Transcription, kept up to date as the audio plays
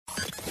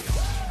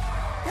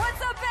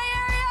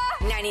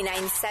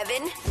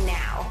99.7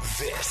 now.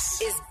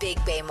 This is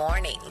Big Bay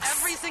Mornings.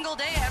 Every single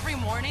day, every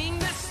morning.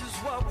 This is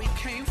what we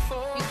came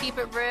for. We keep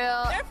it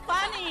real. They're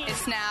funny.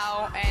 It's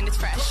now and it's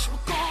fresh. We're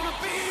gonna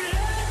be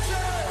legends.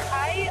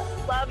 I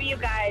love you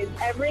guys.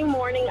 Every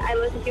morning I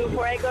listen to you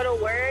before I go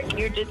to work.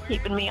 You're just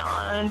keeping me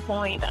on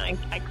point.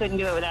 I couldn't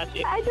do it without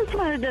you. I just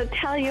wanted to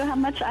tell you how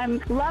much I'm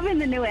loving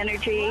the new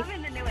energy.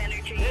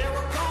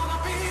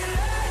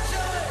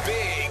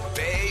 Big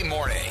Bay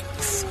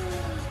Mornings.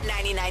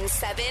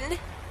 99.7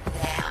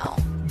 now.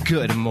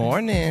 Good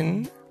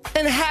morning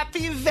and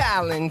happy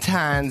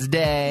Valentine's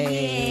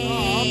Day.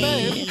 Aw,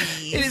 babe.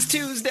 It is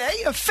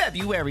Tuesday,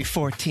 February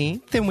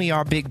 14th, and we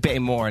are Big Bay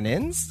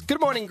Mornings. Good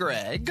morning,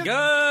 Greg.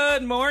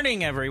 Good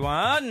morning,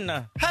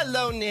 everyone.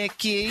 Hello,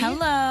 Nikki.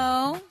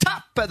 Hello.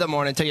 Top of the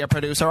morning to your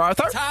producer,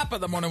 Arthur. Top of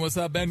the morning. What's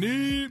up,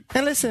 Benny?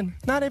 And listen,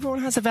 not everyone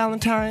has a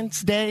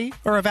Valentine's Day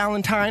or a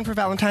Valentine for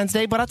Valentine's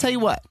Day, but I'll tell you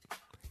what.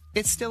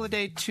 It's still a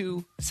day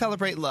to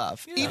celebrate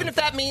love, even if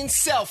that means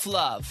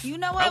self-love. You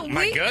know what? Oh,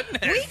 my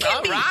goodness. We can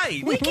All be,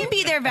 right. We can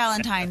be their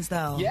Valentines,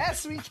 though.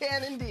 Yes, we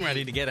can indeed.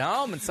 Ready to get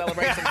home and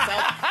celebrate some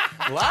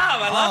self-love.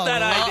 I love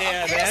that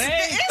idea,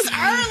 Benny. It's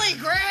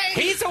early, Greg.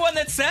 He's the one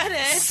that said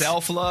it.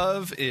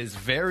 Self-love is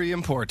very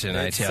important,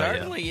 I tell you. It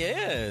certainly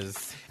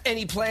is.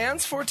 Any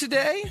plans for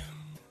today?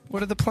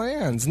 What are the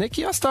plans?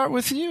 Nikki, I'll start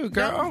with you,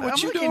 girl.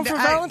 What you doing for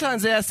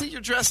Valentine's Day? I see you're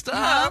dressed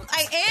up.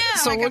 I am.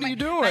 So I got what are you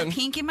doing? My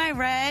pink and my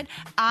red.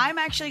 I'm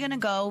actually going to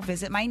go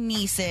visit my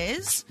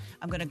nieces.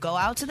 I'm going to go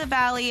out to the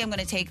valley. I'm going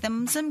to take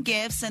them some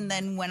gifts. And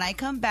then when I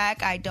come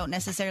back, I don't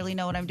necessarily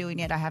know what I'm doing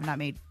yet. I have not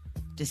made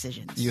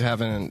decisions. You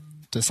haven't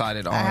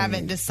decided on... I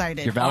haven't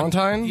decided. Your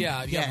Valentine?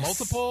 Yeah, you have Yes.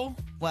 multiple.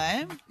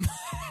 What?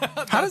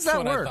 How does that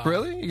what I work, thought.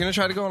 really? You're going to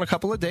try to go on a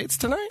couple of dates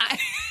tonight?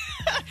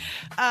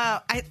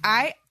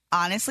 I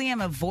honestly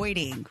am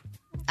avoiding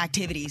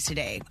activities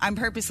today. I'm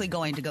purposely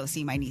going to go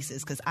see my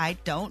nieces because I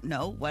don't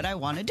know what I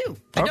want to do.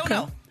 I don't Okay.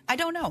 know. I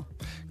don't know.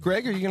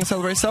 Greg, are you going to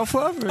celebrate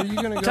self-love, or are you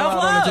going to go Tough out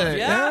on a love. date?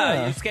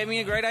 Yeah, you just gave me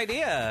a great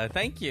idea.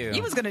 Thank you.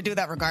 He was going to do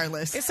that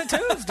regardless. It's a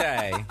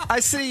Tuesday. I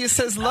see it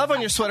says love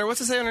on your sweater.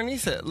 What's it say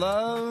underneath it?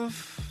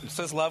 Love... It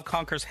says love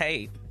conquers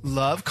hate.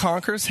 Love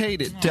conquers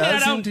hate. It I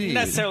does don't indeed.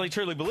 necessarily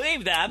truly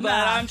believe that, but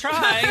I'm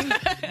trying.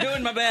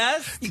 Doing my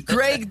best.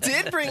 Greg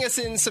did bring us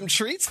in some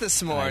treats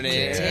this morning.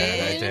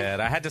 I did.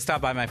 I had to stop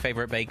by my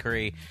favorite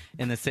bakery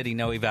in the city,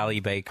 Noe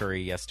Valley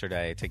Bakery,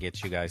 yesterday to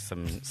get you guys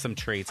some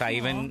treats. I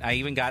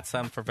even got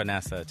some for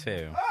Vanessa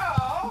too.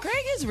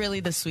 Greg is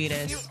really the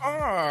sweetest. You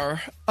are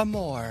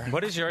amor.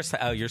 What is yours?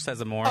 Oh, yours says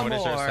amor. What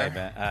is yours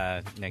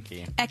say,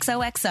 Nikki?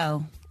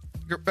 XOXO.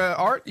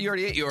 Art, you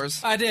already ate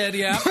yours. I did,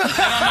 yeah. I don't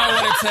know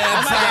what it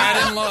said, so I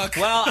didn't look.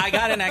 Well, I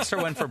got an extra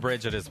one for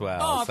Bridget as well.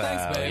 Oh, so,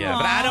 thanks, babe. Yeah,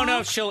 but I don't know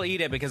if she'll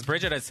eat it because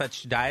Bridget has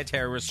such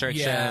dietary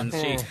restrictions.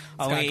 Yeah. She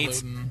only got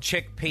eats gluten.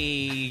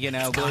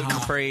 chickpea,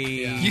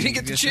 gluten-free. Yeah. You didn't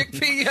get the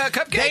chickpea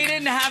cupcake? They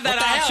didn't have that What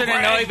the hell, option in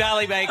Greg? Noe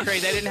Valley Bakery.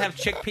 They didn't have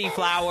chickpea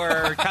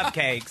flour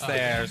cupcakes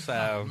there.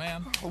 So,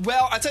 Man.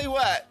 Well, I tell you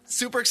what,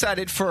 super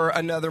excited for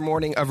another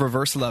morning of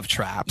Reverse Love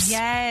Traps.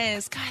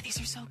 Yes. God, these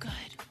are so good.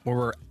 Where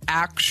we're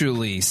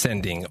actually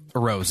sending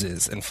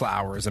roses and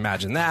flowers.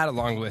 Imagine that,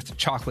 along with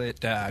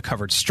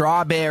chocolate-covered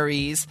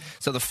strawberries.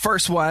 So the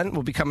first one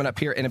will be coming up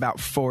here in about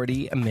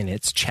 40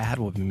 minutes. Chad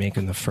will be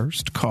making the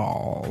first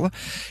call.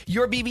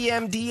 Your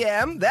BBM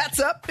DM,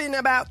 that's up in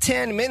about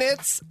 10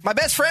 minutes. My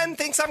best friend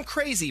thinks I'm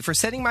crazy for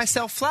sending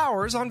myself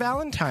flowers on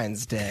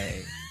Valentine's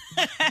Day.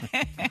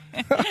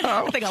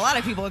 I think a lot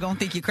of people are going to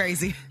think you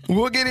crazy.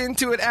 We'll get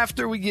into it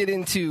after we get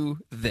into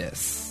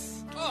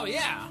this. Oh,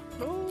 yeah.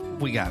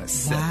 We gotta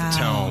set the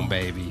tone,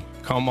 baby.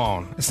 Come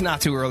on. It's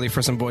not too early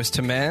for some Boys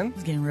to Men.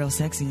 It's getting real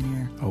sexy in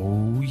here.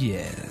 Oh,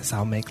 yes.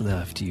 I'll make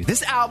love to you.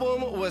 This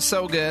album was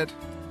so good.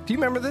 Do you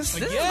remember this?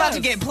 This is about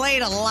to get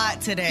played a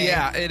lot today.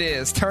 Yeah, it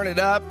is. Turn it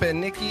up.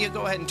 And Nikki, you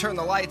go ahead and turn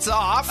the lights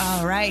off.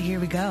 All right, here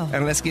we go.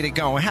 And let's get it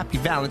going. Happy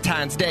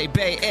Valentine's Day,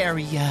 Bay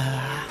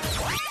Area.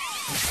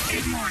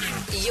 Good morning.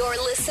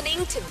 You're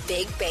listening to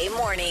Big Bay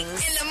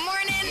Mornings. In the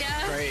morning.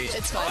 Yeah. Great.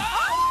 It's fun.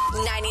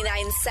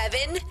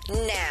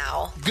 99.7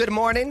 now. Good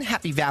morning.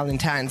 Happy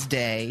Valentine's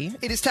Day.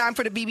 It is time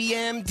for the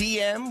BBM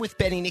DM with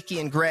Benny, Nikki,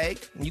 and Greg.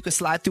 You can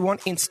slide through on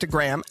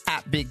Instagram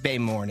at Big Bay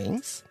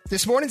Mornings.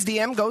 This morning's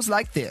DM goes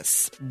like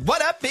this.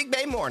 What up, Big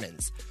Bay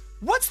Mornings?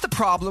 What's the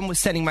problem with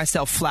sending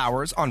myself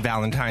flowers on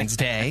Valentine's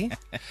Day?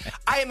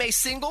 I am a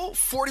single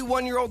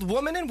 41-year-old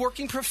woman and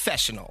working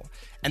professional.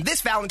 And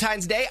this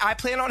Valentine's Day, I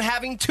plan on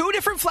having 2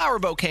 different flower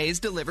bouquets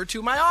delivered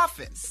to my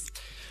office.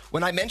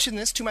 When I mentioned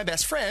this to my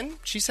best friend,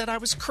 she said I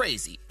was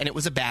crazy and it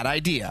was a bad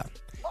idea.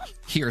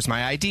 Here's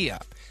my idea.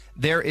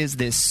 There is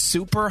this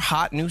super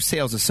hot new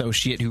sales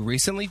associate who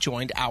recently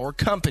joined our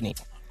company.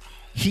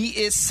 He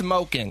is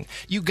smoking.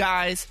 You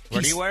guys.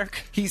 Where do you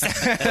work? He's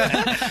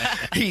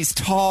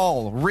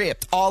tall,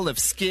 ripped, olive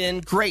skin,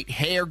 great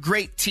hair,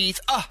 great teeth.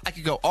 I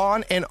could go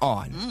on and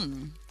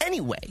on.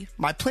 Anyway,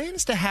 my plan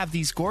is to have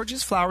these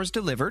gorgeous flowers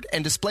delivered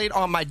and displayed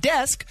on my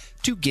desk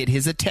to get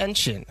his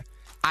attention.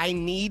 I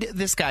need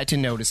this guy to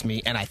notice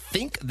me, and I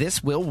think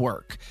this will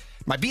work.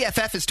 My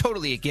BFF is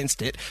totally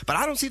against it, but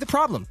I don't see the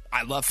problem.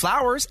 I love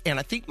flowers, and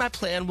I think my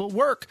plan will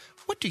work.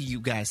 What do you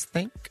guys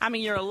think? I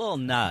mean, you're a little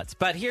nuts,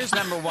 but here's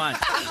number one.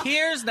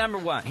 Here's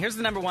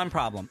the number one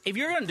problem. If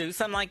you're going to do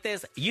something like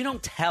this, you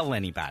don't tell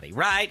anybody,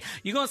 right?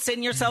 You're going to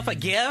send yourself a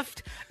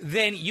gift,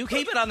 then you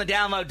keep it on the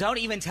down low. Don't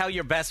even tell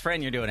your best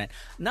friend you're doing it.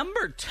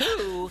 Number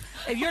two,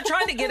 if you're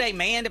trying to get a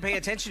man to pay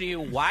attention to you,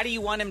 why do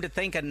you want him to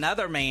think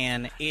another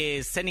man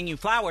is sending you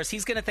flowers?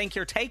 He's going to think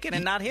you're taken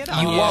and not hit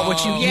on. You want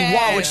what you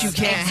want what you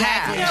can't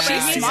have. Yeah,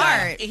 but She's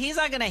smart. He's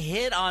not going to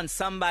hit on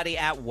somebody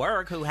at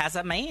work who has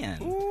a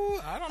man. Ooh,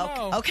 I don't know.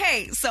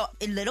 Okay, so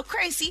a little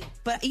crazy,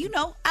 but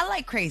I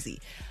like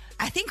crazy.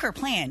 I think her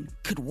plan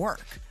could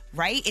work.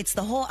 Right? It's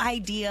the whole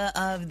idea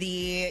of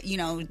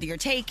you're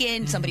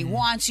taken, somebody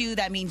wants you,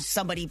 that means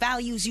somebody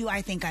values you.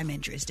 I think I'm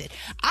interested.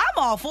 I'm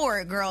all for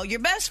it, girl. Your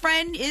best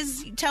friend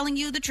is telling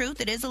you the truth.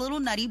 It is a little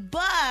nutty,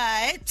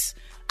 but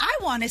I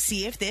want to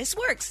see if this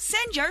works.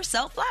 Send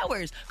yourself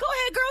flowers. Go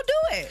ahead, girl,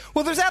 do it.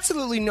 Well, there's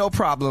absolutely no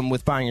problem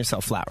with buying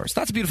yourself flowers.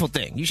 That's a beautiful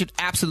thing. You should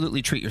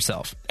absolutely treat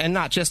yourself, and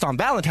not just on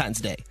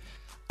Valentine's Day.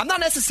 I'm not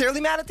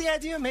necessarily mad at the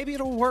idea. Maybe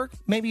it'll work.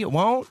 Maybe it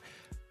won't.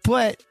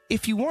 But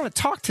if you want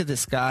to talk to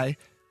this guy,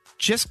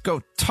 just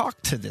go talk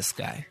to this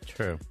guy.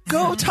 True.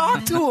 Go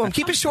talk to him.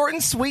 Keep it short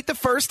and sweet the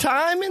first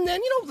time, and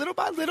then, little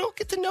by little,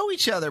 get to know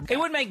each other. It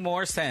would make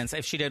more sense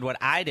if she did what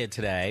I did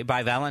today,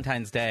 buy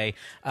Valentine's Day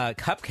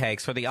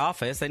cupcakes for the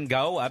office and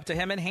go up to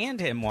him and hand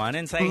him one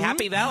and say,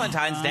 Happy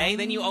Valentine's Day.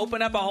 Then you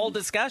open up a whole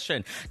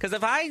discussion. Because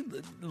if I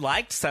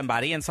liked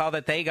somebody and saw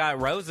that they got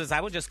roses, I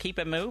would just keep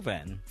it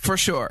moving. For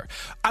sure.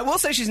 I will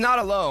say she's not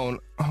alone.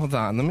 Hold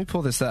on. Let me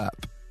pull this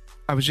up.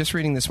 I was just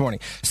reading this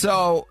morning.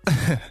 So...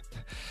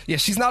 Yeah,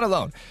 she's not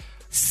alone.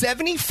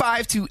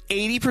 75 to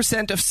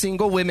 80% of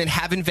single women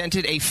have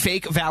invented a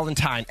fake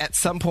Valentine at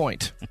some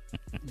point.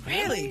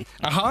 Really?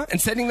 And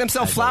sending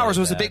themselves flowers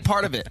was a big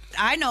part of it.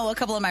 I know a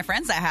couple of my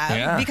friends that have,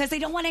 Yeah. because they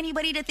don't want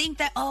anybody to think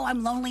that,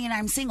 I'm lonely and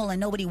I'm single and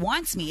nobody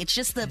wants me. It's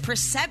just the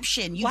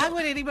perception. Why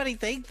would anybody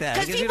think that?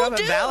 'Cause you people don't have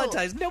do.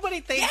 Valentine's. Nobody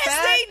thinks that.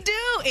 Yes, they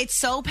do. It's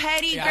so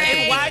petty, Greg.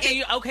 And why do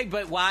you? Okay,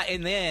 but why?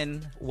 And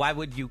then why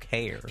would you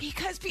care?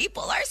 Because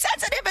people are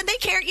sensitive and they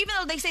care. Even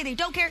though they say they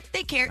don't care,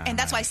 they care. And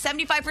that's why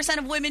 75%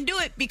 of women do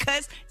it,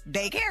 because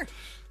they care.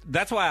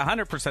 That's why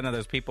 100% of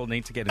those people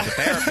need to get into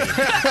therapy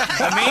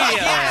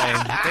immediately.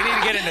 They need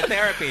to get into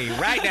therapy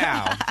right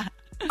now.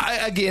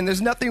 Again,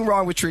 there's nothing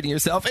wrong with treating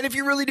yourself. And if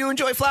you really do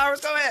enjoy flowers,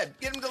 go ahead.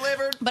 Get them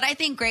delivered. But I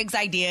think Greg's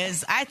idea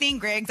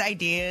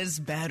is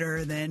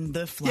better than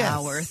the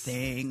flower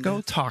thing.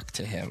 Go talk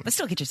to him. But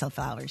still get yourself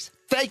flowers.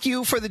 Thank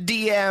you for the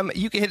DM.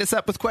 You can hit us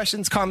up with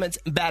questions, comments,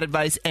 bad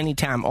advice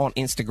anytime on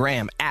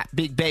Instagram at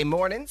Big Bay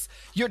Mornings.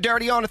 Your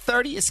Dirty on a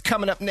 30 is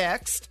coming up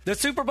next. The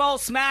Super Bowl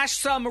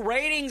smashed some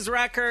ratings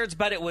records,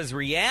 but it was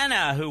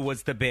Rihanna who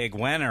was the big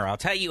winner. I'll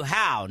tell you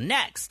how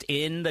next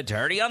in the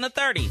Dirty on the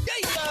 30.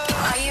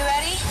 Are you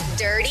ready?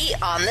 Dirty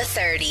on the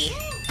 30.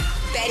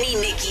 Benny,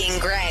 Nikki, and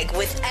Greg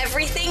with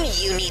everything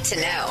you need to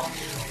know.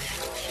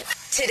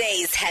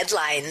 Today's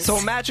headlines. So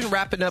imagine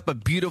wrapping up a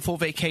beautiful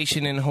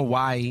vacation in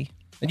Hawaii,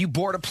 and you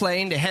board a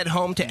plane to head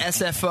home to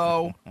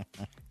SFO,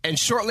 and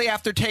shortly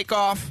after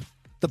takeoff,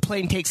 the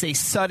plane takes a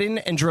sudden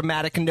and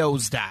dramatic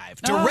nosedive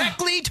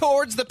directly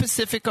towards the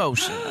Pacific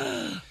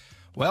Ocean.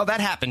 Well, that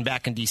happened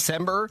back in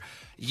December.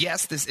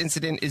 Yes, this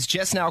incident is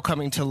just now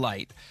coming to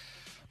light.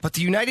 But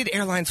the United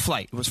Airlines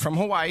flight was from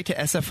Hawaii to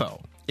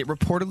SFO. It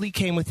reportedly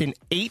came within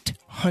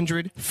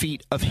 800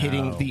 feet of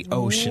hitting the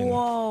ocean.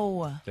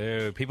 Whoa.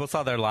 Dude, people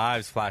saw their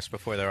lives flash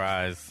before their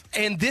eyes.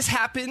 And this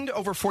happened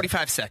over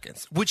 45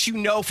 seconds, which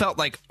felt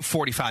like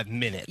 45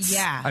 minutes.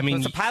 Yeah. I mean,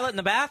 Was the pilot in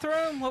the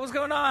bathroom? What was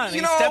going on?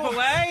 You Did he step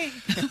away?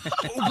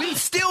 we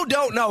still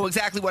don't know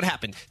exactly what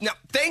happened. Now,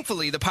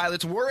 thankfully, the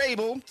pilots were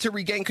able to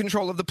regain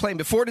control of the plane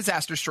before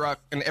disaster struck,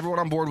 and everyone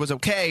on board was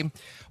okay.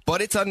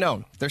 But it's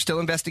unknown. They're still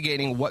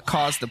investigating what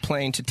caused the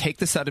plane to take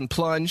the sudden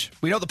plunge.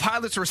 We know the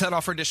pilots were sent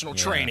off for additional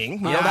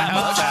training. We know that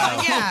much.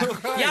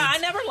 Yeah, I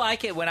never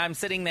like it when I'm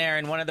sitting there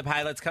and one of the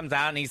pilots comes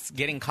out and he's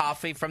getting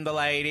coffee from the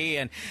lady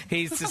and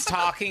he's just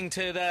talking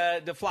to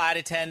the flight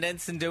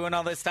attendants and doing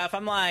all this stuff.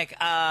 I'm like,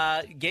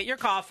 get your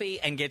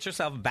coffee and get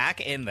yourself back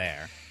in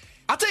there.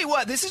 I'll tell you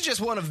what, this is just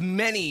one of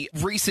many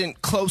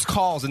recent close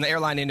calls in the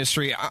airline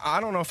industry.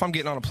 I don't know if I'm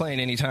getting on a plane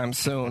anytime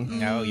soon.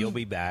 No, you'll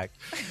be back.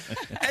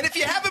 And if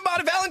you haven't bought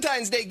a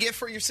Valentine's Day gift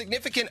for your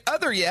significant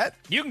other yet,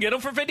 you can get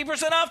them for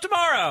 50% off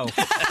tomorrow.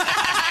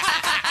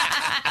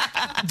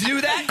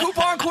 Do that,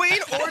 coupon queen,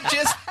 or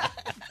just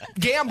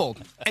gamble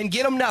and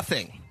get them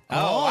nothing.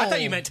 Oh, I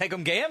thought you meant take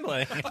them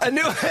gambling.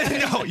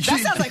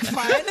 That sounds like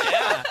fun.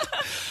 Yeah.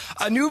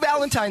 A new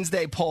Valentine's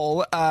Day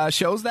poll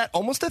shows that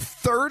almost a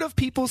third of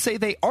people say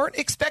they aren't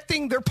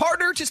expecting their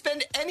partner to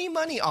spend any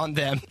money on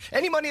them,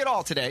 any money at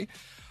all today.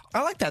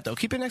 I like that, though.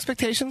 Keeping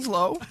expectations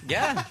low.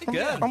 Yeah,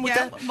 good. I'm with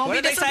that. What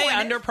did they say?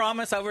 Under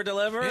promise, over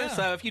deliver. Yeah.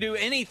 So if you do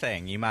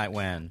anything, you might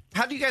win.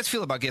 How do you guys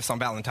feel about gifts on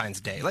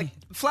Valentine's Day? Like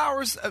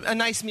flowers, a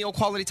nice meal,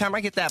 quality time.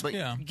 I get that, but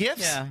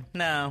gifts? Yeah,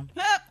 no.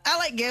 I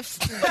like gifts.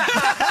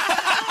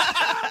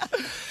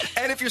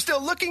 And if you're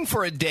still looking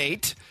for a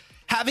date,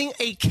 Having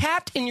a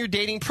cat in your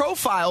dating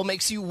profile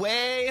makes you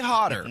way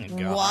hotter.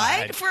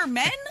 What? For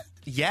men?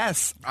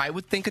 Yes, I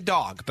would think a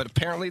dog, but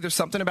apparently there's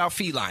something about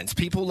felines.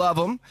 People love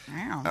them.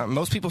 Wow.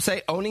 Most people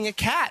say owning a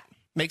cat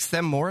makes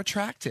them more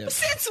attractive.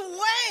 Since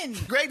when?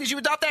 Greg, did you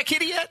adopt that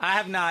kitty yet? I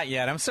have not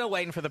yet. I'm still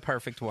waiting for the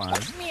perfect one.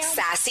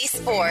 Sassy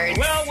Sports.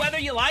 Well, whether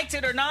you liked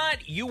it or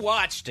not, you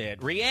watched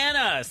it.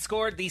 Rihanna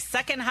scored the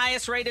second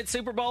highest rated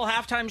Super Bowl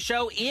halftime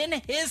show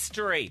in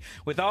history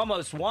with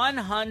almost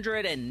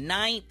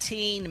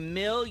 119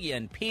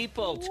 million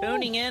people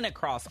tuning in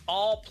across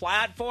all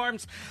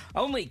platforms.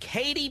 Only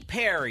Katy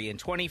Perry in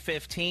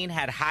 2015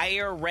 had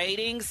higher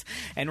ratings.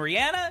 And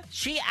Rihanna,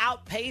 she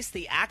outpaced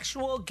the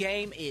actual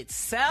game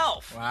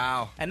itself.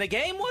 Wow. And the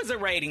game was a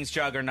ratings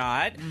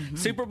juggernaut.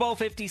 Super Bowl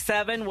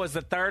 57 was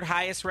the third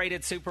highest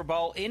rated Super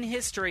Bowl in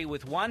history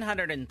with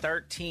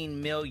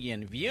 113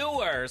 million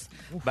viewers.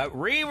 But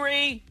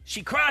Riri,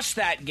 she crushed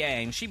that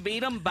game. She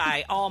beat them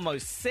by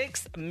almost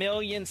 6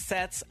 million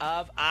sets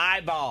of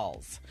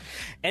eyeballs.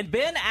 And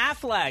Ben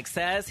Affleck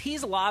says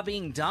he's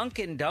lobbying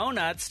Dunkin'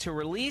 Donuts to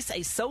release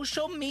a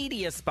social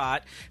media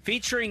spot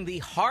featuring the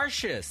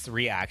harshest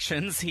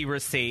reactions he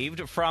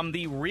received from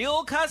the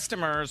real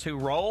customers who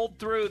rolled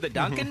through the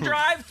Dunkin'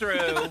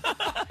 drive-thru.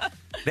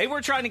 They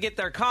were trying to get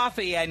their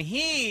coffee, and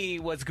he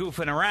was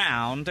goofing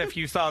around, if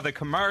you saw the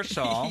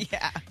commercial.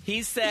 Yeah.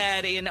 He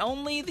said, in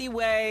only the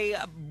way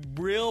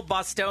real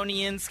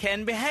Bostonians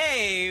can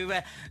behave,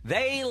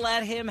 they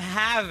let him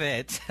have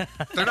it.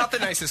 They're not the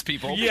nicest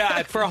people.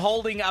 Yeah, for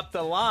holding up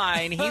the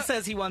line. He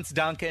says he wants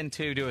Dunkin'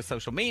 to do a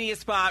social media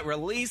spot,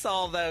 release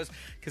all those,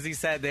 because he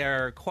said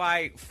they're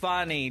quite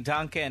funny.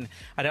 Dunkin',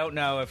 I don't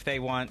know if they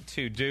want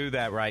to do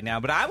that right now,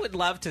 but I would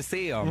love to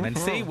see them and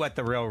see what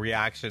the real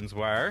reactions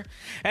were.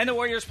 And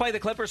the Warriors play the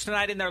Clippers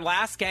tonight in their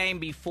last game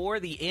before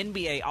the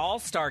NBA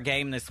All-Star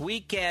game this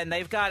weekend.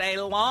 They've got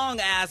a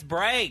long-ass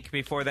break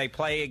before they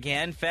play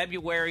again,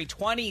 February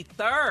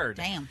 23rd.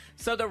 Damn.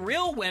 So the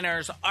real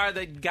winners are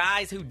the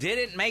guys who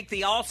didn't make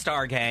the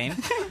All-Star game.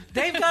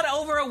 They've got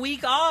over a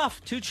week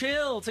off to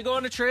chill, to go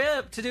on a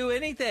trip, to do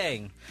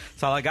anything.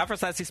 That's all I got for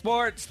Sassy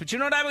Sports. But you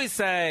know what I always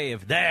say?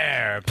 If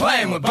they're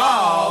Playing with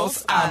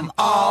balls, I'm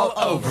all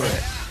over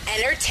it.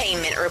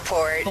 Entertainment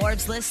Report.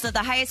 Forbes' list of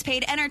the highest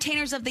paid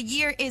entertainers of the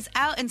year is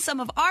out, and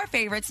some of our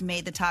favorites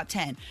made the top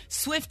 10.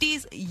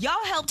 Swifties,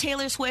 y'all helped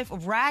Taylor Swift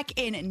rack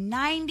in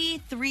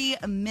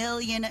 $93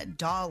 million.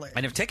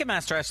 And if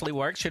Ticketmaster actually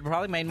works, she'd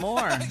probably made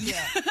more.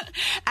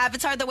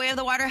 Avatar: The Way of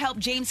the Water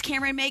helped James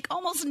Cameron make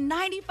almost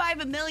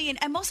 $95 million,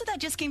 and most of that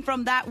just came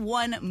from that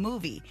one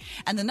movie.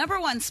 And the number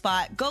one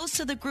spot goes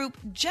to the group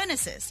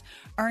Genesis,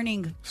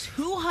 earning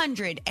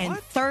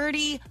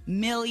 $230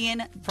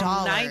 million. From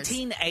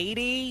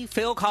 1980,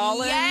 Phil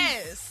Collins?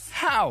 Yes.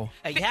 How?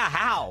 Yeah,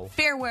 how?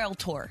 Farewell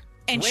tour.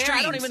 And Where? I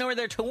streams. don't even know where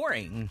they're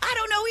touring. I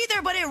don't know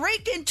either, but it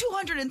raked in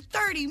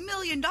 $230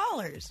 million.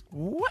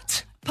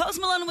 What?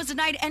 Post Malone was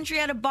denied entry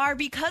at a bar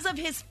because of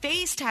his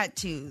face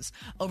tattoos.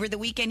 Over the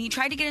weekend, he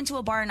tried to get into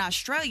a bar in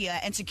Australia,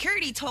 and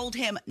security told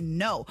him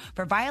no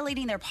for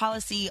violating their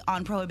policy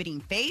on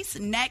prohibiting face,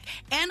 neck,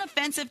 and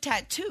offensive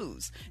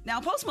tattoos. Now,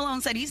 Post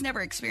Malone said he's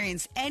never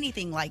experienced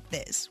anything like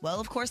this.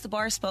 Well, of course, the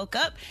bar spoke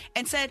up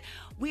and said,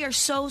 "We are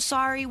so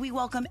sorry. We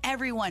welcome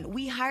everyone.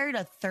 We hired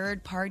a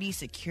third-party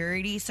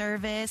security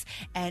service,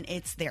 and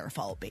it's their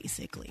fault,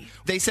 basically."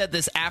 They said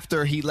this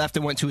after he left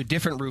and went to a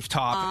different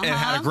rooftop and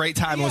had a great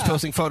time and was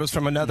posting photos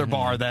from another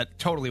bar that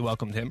totally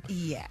welcomed him.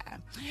 Yeah.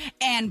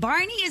 And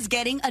Barney is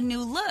getting a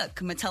new look.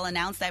 Mattel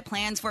announced that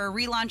plans for a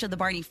relaunch of the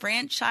Barney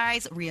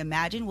franchise,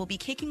 Reimagined, will be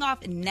kicking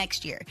off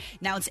next year.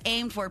 Now, it's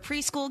aimed for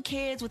preschool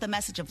kids with a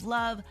message of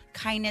love,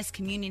 kindness,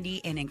 community,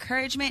 and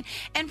encouragement.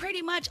 And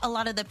pretty much a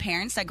lot of the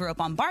parents that grew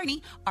up on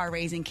Barney are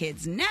raising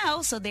kids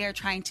now, so they are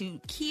trying to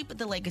keep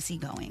the legacy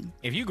going.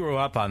 If you grew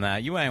up on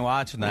that, you ain't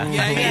watching that.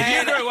 Yeah,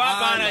 If you grew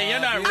up on it,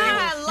 you're not, you're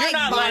not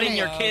letting Barney.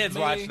 your kids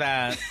watch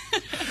that.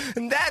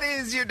 And that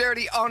is your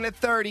Dirty on the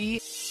 30.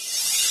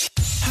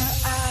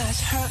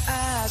 Her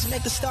eyes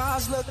make the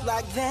stars look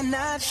like they're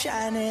not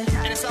shining.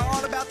 And it's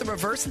all about the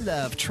reverse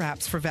love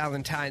traps for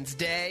Valentine's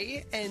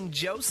Day. And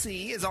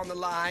Josie is on the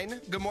line.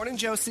 Good morning,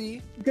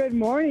 Josie. Good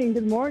morning.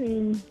 Good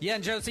morning. Yeah,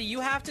 and Josie, you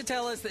have to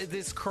tell us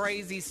this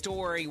crazy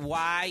story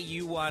why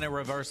you want to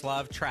reverse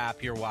love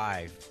trap your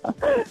wife.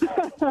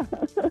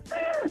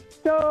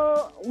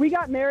 So we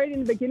got married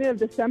in the beginning of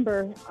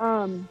December.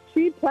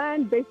 She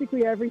planned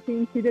basically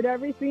everything. She did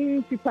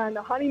everything. She planned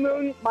the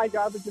honeymoon. My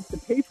job was just to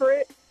pay for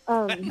it.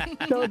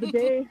 So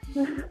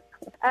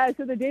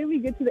the day we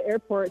get to the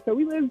airport, so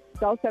we live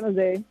South San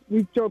Jose.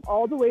 We drove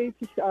all the way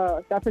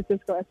to San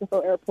Francisco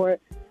SFO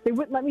Airport. They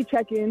wouldn't let me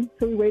check in,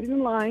 so we waited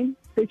in line.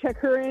 They check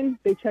her in,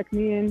 they check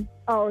me in,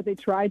 or they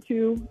try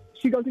to.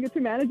 She goes and gets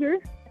her manager,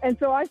 and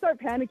so I start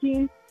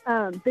panicking.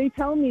 They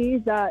tell me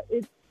that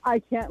I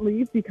can't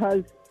leave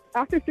because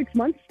after 6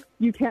 months,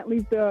 you can't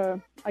leave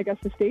the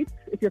States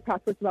if your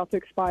passport's about to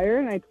expire.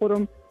 And I told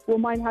them, well,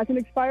 mine hasn't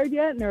expired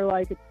yet, and they're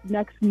like, it's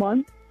next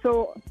month.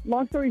 So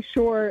long story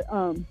short,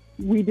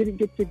 we didn't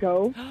get to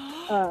go.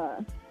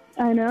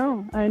 I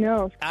know.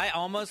 I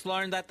almost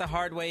learned that the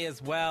hard way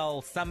as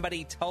well.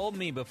 Somebody told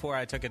me before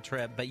I took a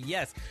trip. But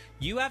yes,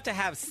 you have to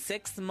have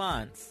 6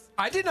 months.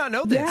 I did not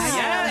know this.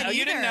 Yeah. Oh,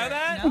 you didn't know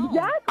that? No.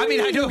 Exactly. I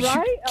mean, I know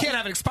right? you can't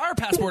have an expired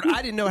passport.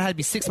 I didn't know it had to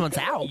be 6 months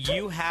out.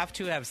 You have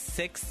to have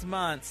 6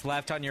 months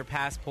left on your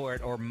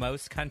passport, or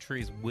most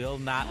countries will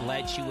not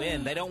let you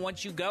in. They don't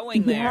want you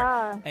going there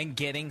Yeah. and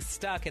getting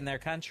stuck in their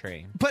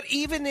country. But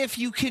even if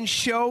you can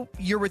show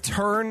your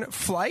return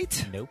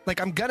flight, Nope.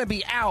 like I'm going to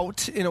be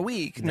out in a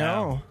week.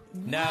 No.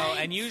 No,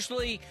 and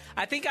usually,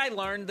 I think I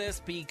learned this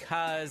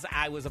because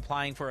I was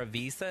applying for a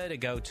visa to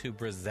go to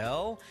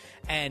Brazil,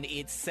 and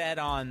it said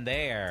on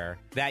there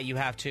that you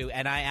have to,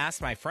 and I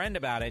asked my friend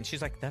about it, and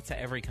she's like, that's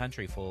every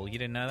country, fool. You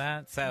didn't know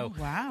that? So,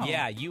 wow.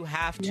 Yeah, you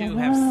have to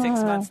have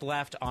 6 months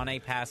left on a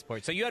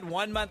passport. So you had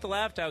 1 month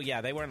left? Oh,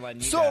 yeah, they weren't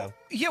letting you go. So,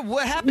 yeah,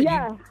 what happened?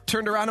 Yeah. You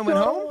turned around and went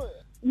home?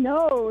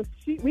 No,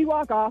 we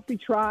walk off, we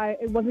try,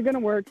 it wasn't going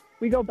to work.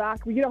 We go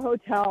back, we get a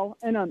hotel,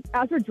 and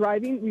as we're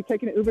driving, we've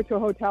taken an Uber to a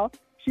hotel.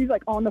 She's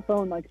like on the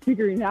phone, like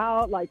figuring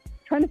out, like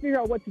trying to figure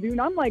out what to do. And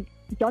I'm like,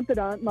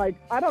 dun-dun-dun, like,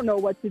 I don't know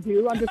what to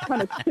do. I'm just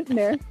kind of sitting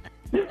there.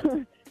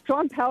 So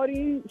I'm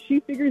pouting. She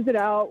figures it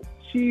out.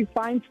 She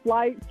finds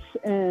flights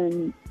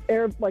and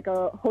like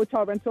a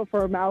hotel rental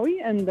for Maui.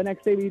 And the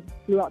next day we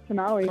flew out to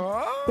Maui.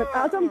 Oh. But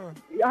as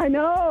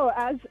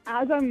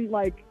I'm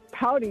like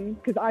pouting,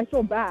 because I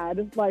feel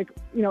bad, like,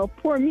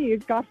 poor me,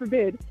 God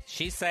forbid.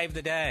 She saved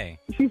the day.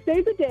 She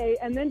saves the day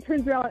and then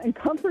turns around and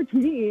comforts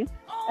me.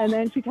 And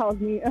then she tells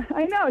me,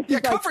 I know. She's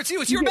comforts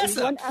you. It's your mess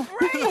up.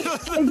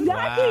 Exactly,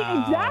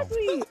 Wow.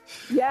 exactly.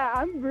 Yeah,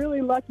 I'm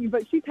really lucky.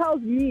 But she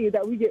tells me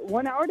that we get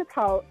 1 hour to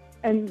pout,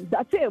 and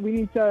that's it. We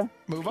need to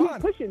Move keep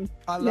on. pushing.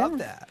 I love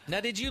that. Now,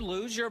 did you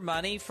lose your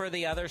money for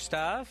the other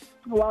stuff?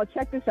 Well,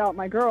 check this out.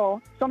 My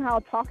girl somehow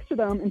talks to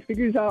them and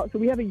figures out. So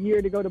we have a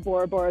year to go to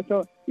Bora Bora.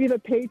 So we have a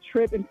paid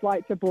trip and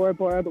flight to Bora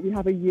Bora, but we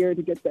have a year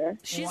to get there.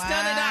 She's done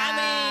it. I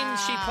mean,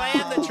 she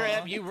planned the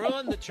trip. You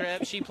ruined the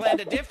trip. She planned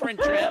a different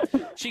trip.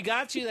 She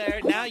got you there.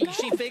 Now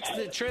she fixed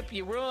the trip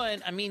you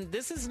ruined. I mean,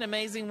 this is an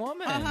amazing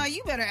woman.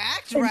 You better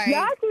act right.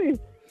 Exactly.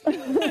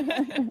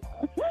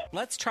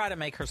 Let's try to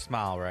make her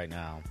smile right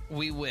now.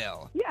 We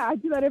will. Yeah, I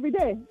do that every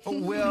day.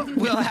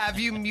 We'll have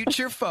you mute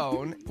your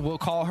phone. We'll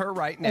call her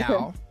right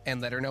now and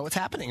let her know what's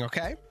happening,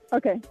 okay?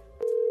 Okay.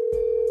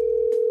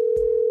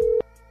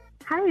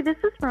 Hi, this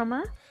is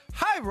Roma.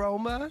 Hi,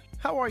 Roma.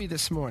 How are you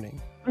this morning?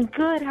 I'm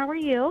good. How are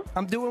you?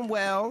 I'm doing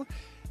well.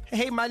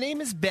 Hey, my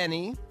name is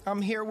Benny.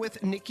 I'm here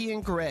with Nikki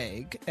and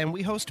Greg, and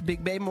we host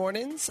Big Bay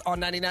Mornings on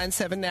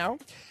 99.7 now.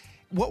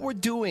 What we're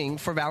doing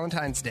for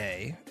Valentine's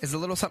Day is a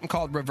little something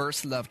called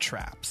reverse love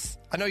traps.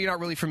 I know you're not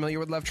really familiar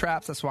with love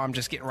traps. That's why I'm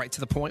just getting right to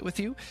the point with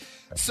you.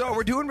 So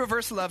we're doing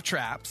reverse love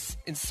traps.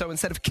 And so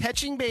instead of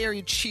catching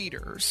Bay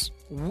cheaters,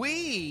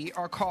 we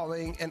are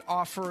calling and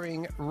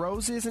offering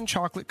roses and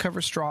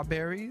chocolate-covered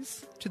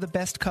strawberries to the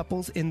best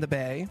couples in the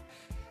Bay.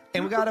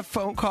 And we got a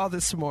phone call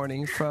this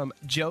morning from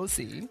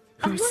Josie,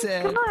 who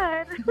said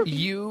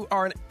you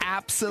are an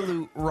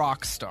absolute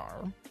rock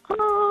star.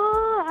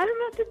 Oh, I'm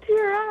about to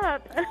tear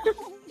up.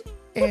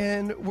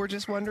 And we're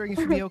just wondering if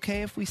it'd be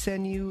okay if we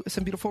send you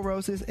some beautiful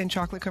roses and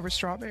chocolate-covered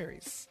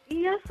strawberries.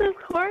 Yes, of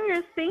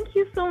course. Thank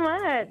you so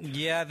much.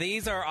 Yeah,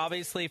 these are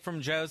obviously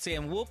from Josie,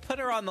 and we'll put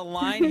her on the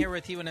line here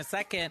with you in a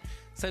second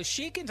so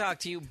she can talk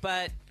to you.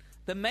 But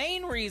the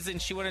main reason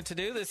she wanted to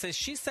do this is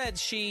she said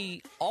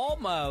she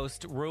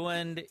almost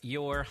ruined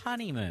your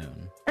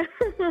honeymoon.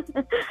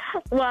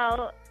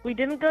 Well, we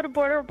didn't go to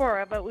Bora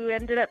Bora, but we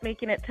ended up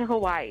making it to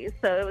Hawaii,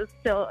 so it was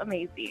still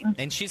amazing.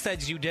 And she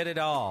said you did it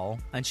all,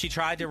 and she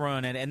tried to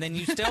ruin it, and then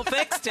you still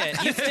fixed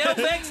it. You still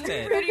fixed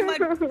it. Pretty much.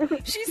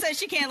 She said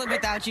she can't live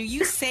without you.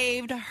 You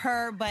saved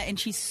her butt, and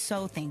she's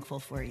so thankful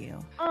for you.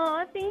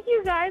 Oh, thank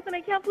you guys, and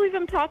I can't believe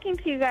I'm talking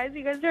to you guys.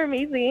 You guys are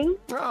amazing.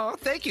 Oh,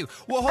 thank you.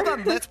 Well, hold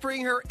on. Let's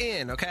bring her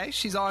in, okay?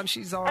 She's on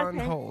Okay.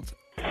 hold.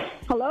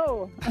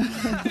 Hello.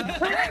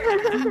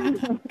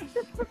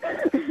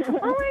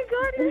 Oh my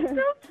God, you're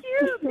so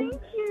cute.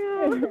 Thank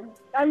you.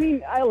 I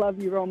mean, I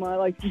love you, Roma.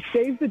 Like, you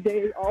save the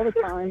day all the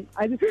time.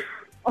 I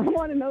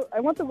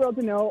want the world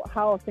to know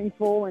how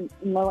thankful and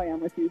in love I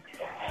am with you.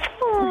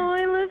 Oh,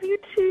 I love you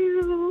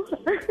too.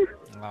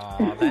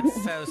 Oh,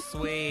 that's so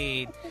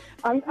sweet.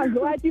 I'm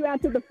glad you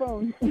answered the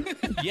phone.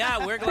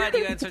 Yeah, we're glad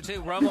you answered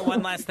too. Roma,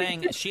 one last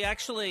thing. She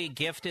actually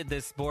gifted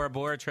this Bora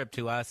Bora trip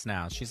to us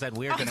now. She said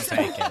we're going to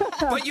take it.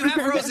 But you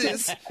have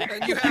roses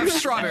and you have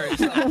strawberries.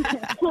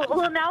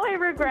 Well, now I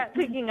regret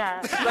picking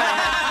up.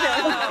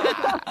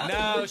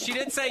 No, she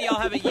did say y'all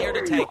have a year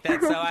to take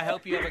that, so I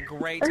hope you have a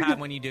great time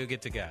when you do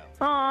get to go.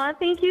 Aw,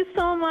 thank you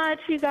so much,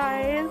 you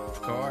guys.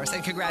 Of course.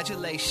 And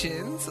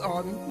congratulations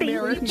on Thank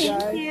marriage.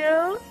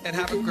 you. And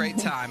have a great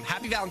time.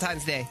 Happy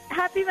Valentine's Day.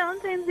 Happy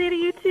Valentine's Day to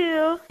you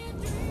too.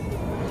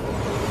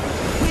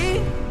 We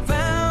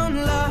found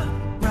love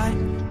right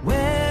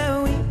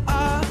where we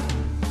are.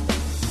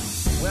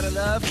 But a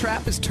love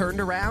trap is turned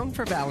around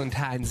for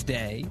Valentine's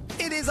Day.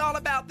 It is all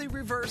about the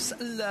reverse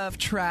love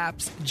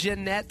traps.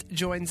 Jeanette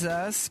joins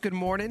us. Good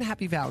morning.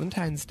 Happy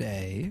Valentine's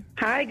Day.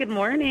 Hi, good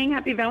morning.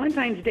 Happy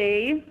Valentine's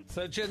Day.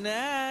 So,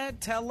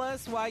 Jeanette, tell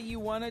us why you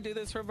want to do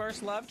this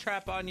reverse love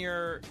trap on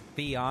your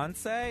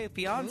fiance,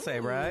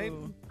 right?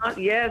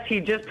 Yes, he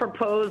just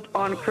proposed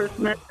on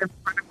Christmas in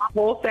front of my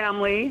whole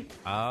family.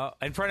 Oh,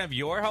 in front of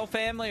your whole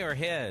family or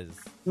his?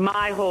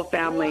 My whole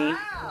family.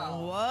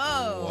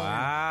 Whoa.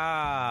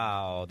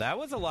 Wow. That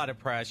was a lot of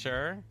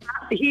pressure.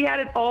 He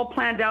had it all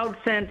planned out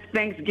since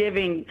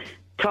Thanksgiving.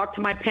 Talked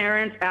to my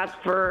parents, asked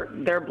for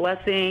their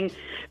blessing,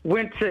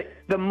 went to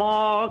the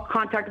mall,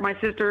 contacted my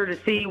sister to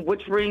see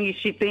which ring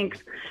she thinks,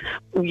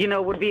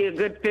 would be a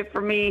good fit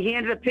for me. He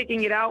ended up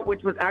picking it out,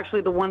 which was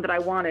actually the one that I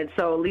wanted.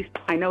 So at least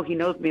I know he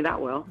knows me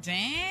that well.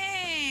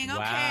 Dang. Okay.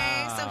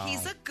 Wow. So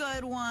he's a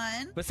good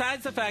one.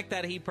 Besides the fact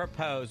that he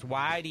proposed,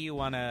 why do you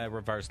want to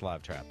reverse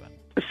love trap him?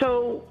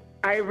 So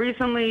I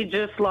recently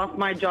just lost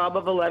my job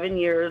of 11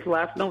 years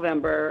last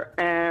November,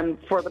 and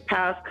for the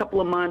past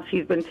couple of months,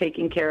 he's been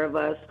taking care of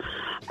us.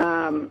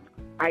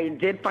 I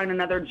did find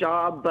another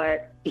job,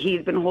 but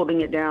he's been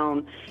holding it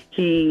down.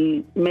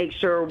 He makes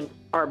sure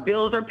our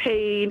bills are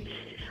paid.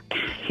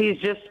 He's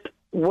just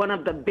one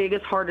of the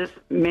biggest, hardest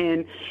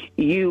men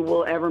you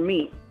will ever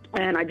meet.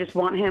 And I just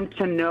want him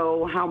to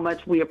know how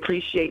much we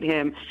appreciate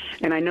him.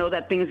 And I know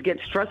that things get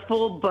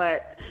stressful,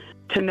 but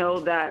to know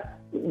that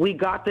we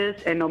got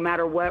this, and no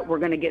matter what, we're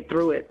going to get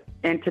through it.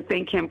 And to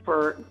thank him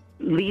for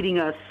leading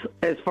us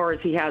as far as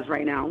he has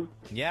right now.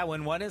 Yeah,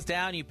 when one is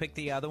down, you pick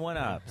the other one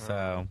up.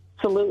 So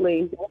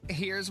absolutely.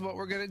 Here's what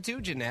we're going to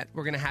do, Jeanette.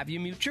 We're going to have you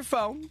mute your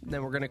phone.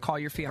 Then we're going to call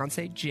your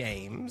fiance,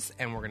 James,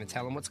 and we're going to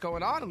tell him what's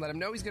going on and let him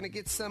know he's going to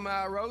get some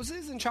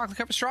roses and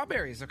chocolate-covered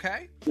strawberries,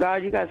 okay?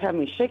 God, you guys have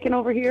me shaking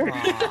over here.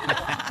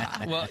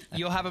 Well,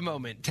 you'll have a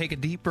moment. Take a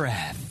deep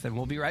breath, and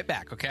we'll be right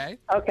back, okay?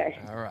 Okay.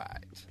 All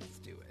right. Let's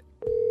do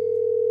it.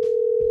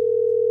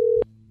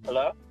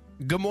 Hello?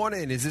 Good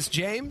morning. Is this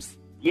James?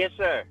 Yes,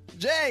 sir.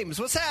 James,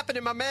 what's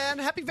happening, my man?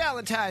 Happy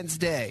Valentine's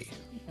Day.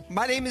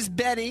 My name is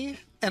Benny,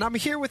 and I'm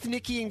here with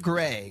Nikki and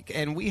Greg,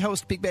 and we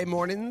host Big Bay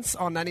Mornings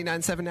on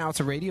 99.7 Now. It's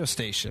a radio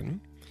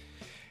station.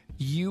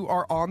 You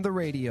are on the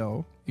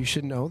radio. You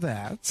should know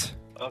that.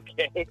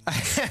 Okay.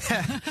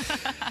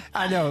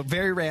 I know,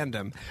 very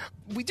random.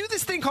 We do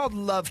this thing called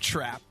Love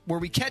Trap, where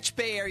we catch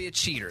Bay Area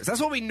cheaters.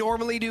 That's what we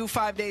normally do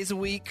 5 days a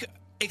week,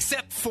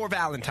 except for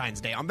Valentine's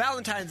Day. On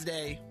Valentine's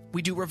Day,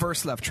 we do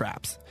reverse love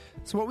traps.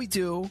 So what we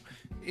do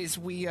is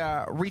we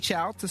reach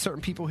out to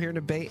certain people here in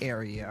the Bay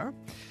Area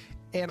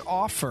and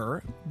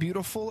offer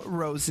beautiful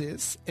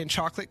roses and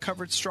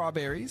chocolate-covered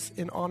strawberries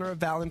in honor of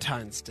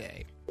Valentine's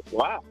Day.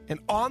 Wow. And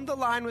on the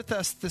line with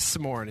us this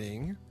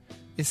morning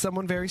is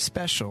someone very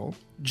special.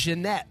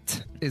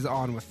 Jeanette is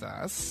on with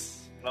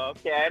us.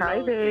 Okay.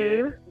 Hi,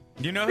 babe.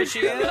 You know who she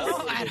is?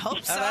 I'd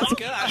hope so. Oh, that's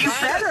good. You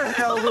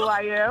better know who I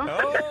am.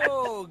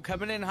 Oh,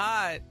 coming in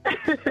hot.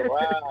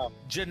 Wow.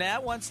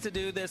 Jeanette wants to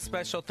do this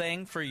special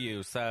thing for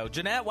you. So,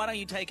 Jeanette, why don't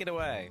you take it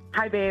away?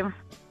 Hi, babe.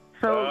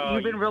 So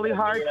you've been really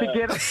hard to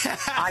get.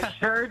 I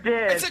sure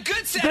did. It's a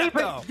good setup,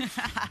 though.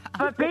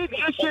 But, babe,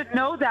 you should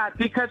know that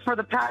because for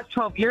the past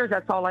 12 years,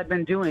 that's all I've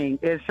been doing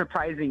is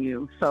surprising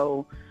you.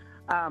 So,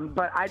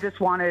 but I just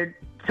wanted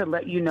to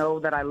let you know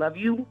that I love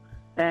you.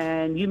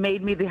 And you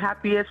made me the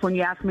happiest when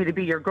you asked me to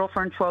be your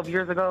girlfriend 12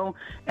 years ago.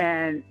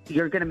 And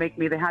you're going to make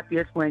me the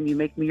happiest when you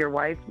make me your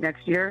wife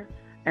next year.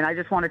 And I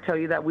just want to tell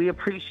you that we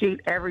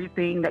appreciate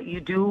everything that you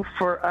do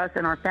for us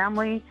and our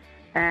family.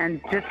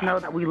 And just know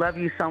that we love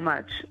you so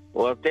much.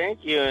 Well, thank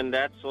you. And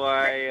that's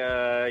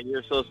why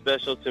you're so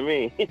special to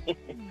me.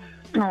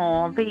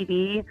 Oh,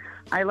 baby.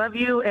 I love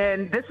you.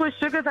 And this was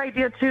Sugar's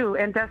idea, too,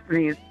 and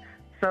Destiny's.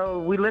 So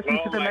we listen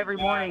to them every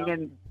morning.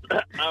 And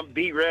I'm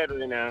beat red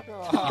right now.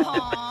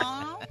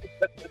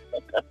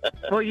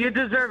 Well, you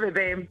deserve it,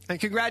 babe. And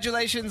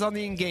congratulations on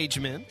the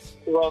engagement.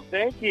 Well,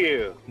 thank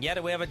you. Yeah,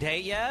 do we have a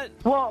date yet?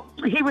 Well,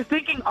 he was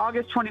thinking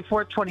August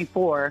 24th,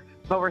 24,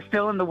 but we're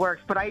still in the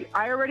works. But I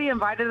already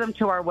invited him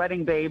to our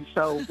wedding, babe.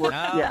 So,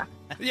 yeah.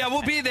 Yeah,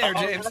 we'll be there,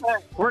 James.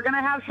 We're going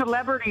to have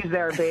celebrities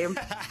there, babe.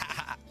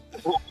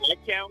 I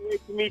can't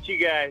wait to meet you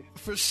guys.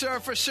 For sure,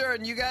 for sure.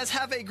 And you guys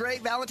have a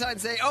great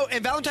Valentine's Day. Oh,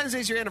 and Valentine's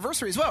Day is your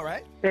anniversary as well,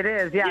 right? It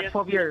is, yeah,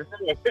 12 years.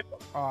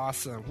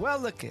 Awesome. Well,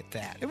 look at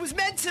that. It was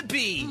meant to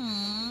be.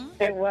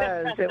 It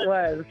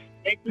was.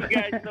 Thank you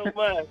guys so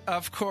much.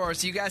 Of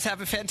course. You guys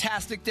have a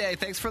fantastic day.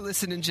 Thanks for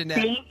listening, Jeanette.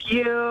 Thank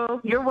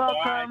you. You're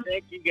welcome. Right,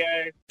 thank you,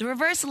 guys. The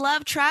reverse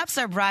love traps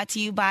are brought to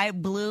you by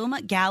Bloom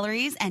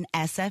Galleries and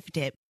SF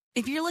Dip.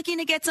 If you're looking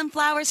to get some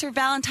flowers for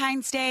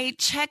Valentine's Day,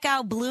 check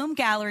out Bloom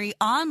Gallery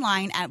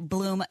online at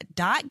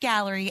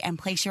bloom.gallery and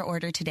place your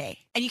order today.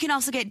 And you can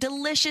also get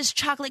delicious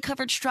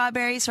chocolate-covered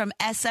strawberries from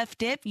SF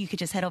Dip. You could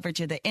just head over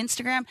to the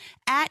Instagram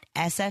at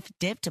SF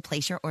Dip to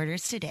place your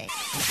orders today.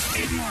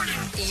 Good morning.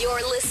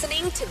 You're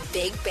listening to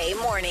Big Bay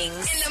Mornings.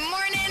 In the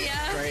morning.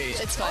 Yeah. Great.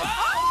 It's fun.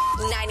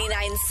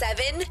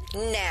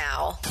 99.7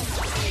 now.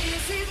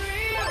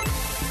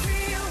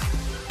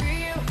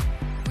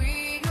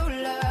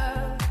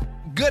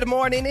 Good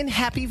morning and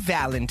happy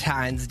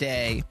Valentine's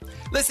Day.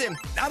 Listen,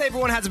 not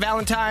everyone has a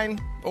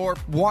Valentine or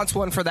wants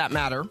one for that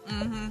matter.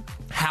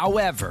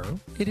 However,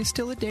 it is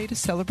still a day to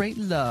celebrate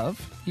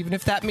love, even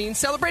if that means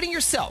celebrating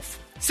yourself.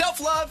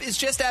 Self-love is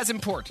just as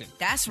important.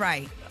 That's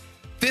right.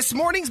 This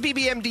morning's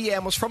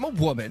BBMDM was from a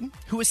woman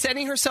who is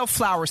sending herself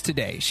flowers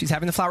today. She's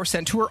having the flowers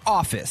sent to her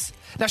office.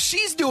 Now,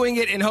 she's doing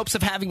it in hopes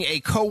of having a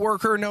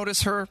coworker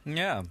notice her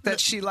that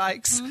she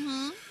likes.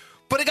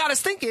 But it got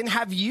us thinking,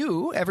 have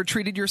you ever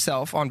treated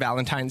yourself on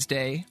Valentine's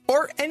Day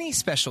or any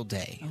special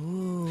day?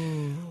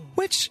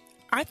 Which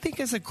I think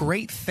is a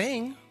great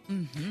thing.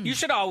 You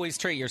should always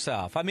treat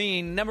yourself. I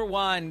mean, number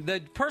one,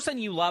 the person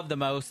you love the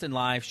most in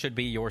life should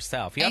be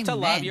yourself. You have to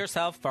love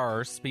yourself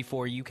first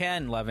before you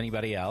can love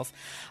anybody else.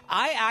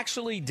 I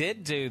actually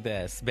did do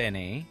this,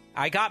 Benny.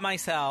 I got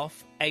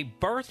myself a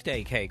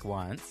birthday cake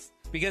once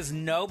because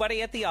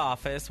nobody at the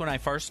office, when I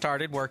first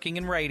started working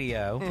in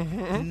radio,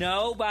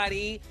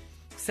 nobody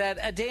said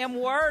a damn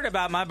word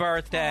about my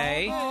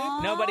birthday.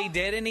 Nobody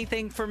did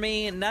anything for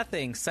me and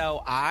nothing.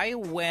 So I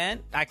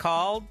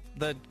called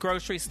the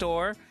grocery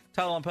store,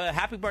 told them put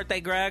happy birthday,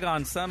 Greg,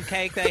 on some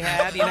cake they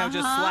had. Just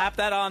slap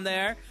that on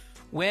there.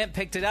 Went,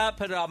 picked it up,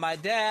 put it on my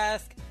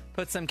desk,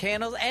 put some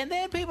candles, and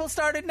then people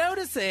started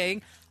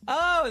noticing.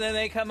 Oh, and then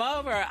they come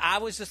over. I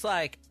was just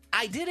like,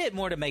 I did it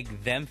more to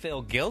make them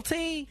feel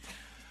guilty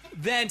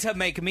than to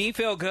make me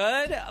feel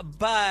good,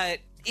 but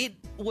it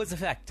was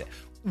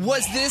effective.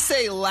 Was this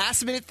a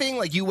last-minute thing?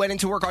 Like you went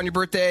into work on your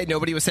birthday,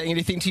 nobody was saying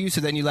anything to you,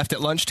 so then you left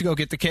at lunch to go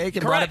get the cake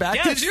and brought it back?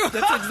 Yes, Did you?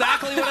 That's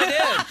exactly what I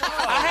did.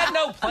 I had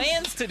no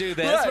plans to do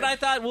this, but I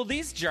thought, well,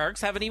 these jerks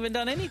haven't even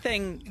done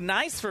anything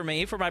nice for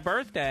me for my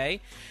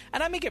birthday.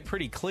 And I make it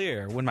pretty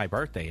clear when my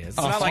birthday is. It's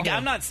not like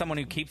I'm not someone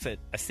who keeps it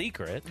a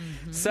secret.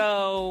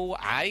 So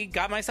I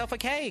got myself a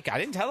cake. I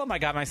didn't tell them I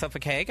got myself a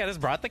cake. I just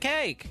brought the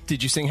cake.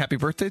 Did you sing happy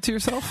birthday to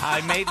yourself?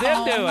 I made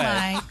them do it. Oh,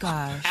 my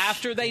gosh.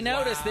 After they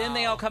noticed, then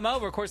they all come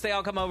over. Of course, they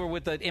all come over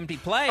with an empty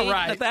plate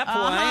at that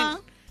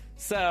point.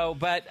 So,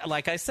 but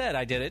like I said,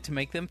 I did it to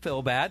make them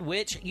feel bad,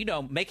 which,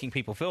 making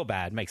people feel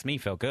bad makes me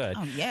feel good.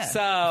 Oh, yeah.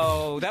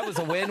 So that was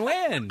a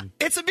win-win.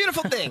 It's a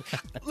beautiful thing.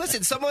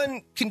 Listen,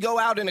 someone can go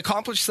out and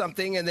accomplish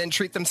something and then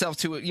treat themselves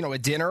to, a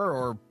dinner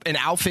or an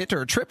outfit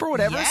or a trip or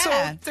whatever. Yeah.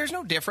 So there's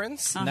no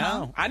difference.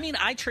 No. I mean,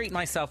 I treat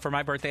myself for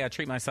my birthday. I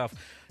treat myself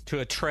to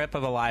a trip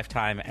of a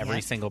lifetime every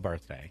single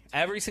birthday.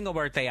 Every single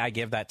birthday, I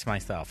give that to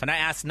myself. And I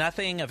ask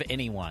nothing of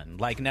anyone,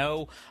 like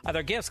no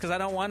other gifts, because I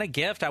don't want a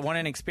gift. I want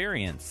an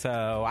experience.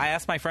 So I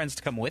ask my friends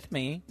to come with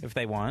me if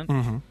they want.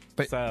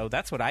 So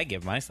that's what I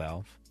give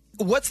myself.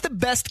 What's the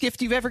best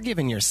gift you've ever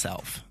given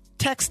yourself?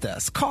 Text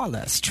us, call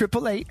us,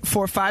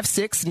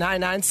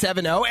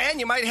 888-456-9970, and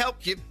you might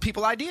help give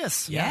people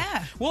ideas.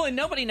 Yeah. Well, and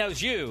nobody knows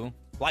you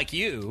like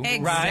you,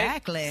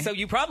 exactly. Right? So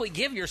you probably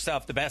give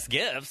yourself the best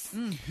gifts.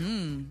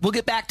 We'll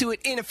get back to it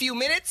in a few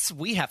minutes.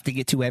 We have to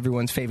get to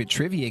everyone's favorite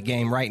trivia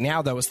game right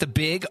now, though. It's the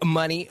Big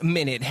Money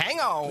Minute. Hang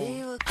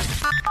on.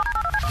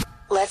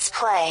 Let's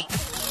play.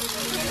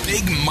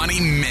 Big Money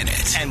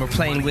Minute. And we're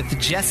playing with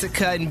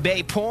Jessica in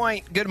Bay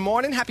Point. Good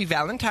morning. Happy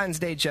Valentine's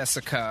Day,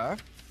 Jessica.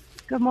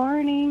 Good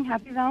morning.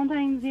 Happy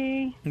Valentine's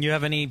Day. You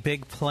have any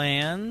big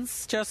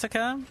plans,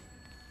 Jessica?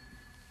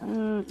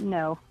 No.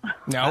 No.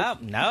 Oh,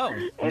 no.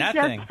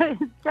 Nothing.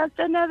 It's just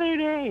another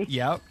day.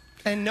 Yep.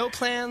 And no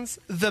plans,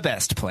 the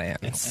best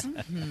plans.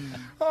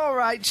 All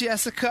right,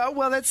 Jessica.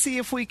 Well, let's see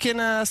if we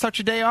can start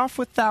your day off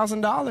with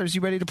 $1,000.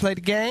 You ready to play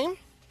the game?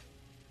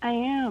 I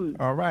am.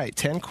 All right.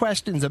 10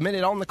 questions, a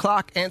minute on the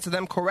clock. Answer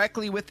them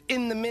correctly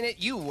within the minute.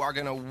 You are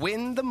going to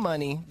win the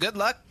money. Good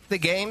luck. The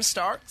game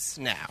starts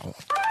now.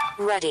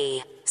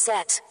 Ready,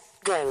 set,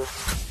 go.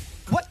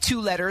 What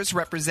two letters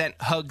represent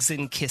hugs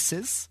and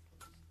kisses?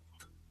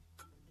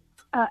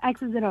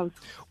 X's and O's.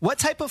 What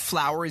type of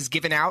flower is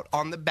given out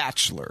on The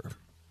Bachelor?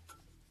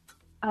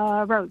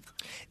 Rose.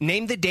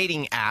 Name the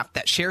dating app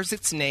that shares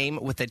its name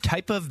with a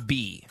type of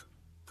bee.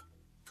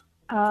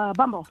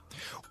 Bumble.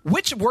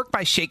 Which work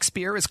by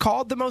Shakespeare is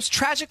called the most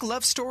tragic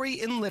love story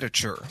in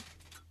literature?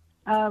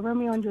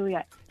 Romeo and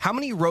Juliet. How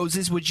many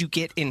roses would you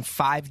get in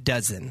 5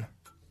 dozen?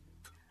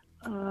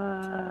 5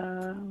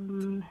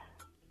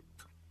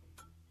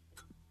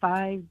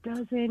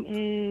 dozen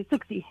is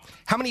 60.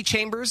 How many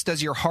chambers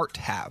does your heart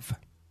have?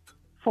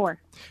 4.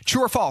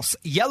 True or false?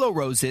 Yellow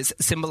roses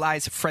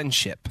symbolize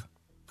friendship.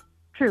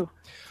 True.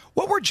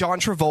 What were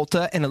John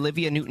Travolta and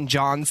Olivia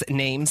Newton-John's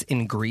names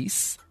in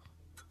Greece?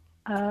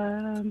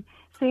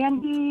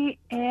 Sandy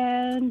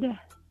and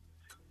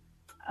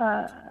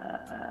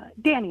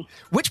Danny.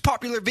 Which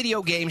popular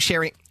video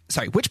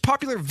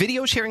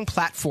sharing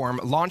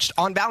platform launched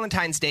on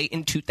Valentine's Day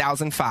in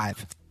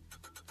 2005?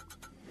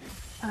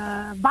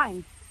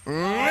 Vine.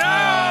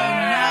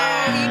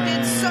 No, you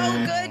did so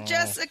good,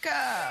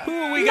 Jessica.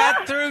 Ooh, we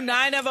got through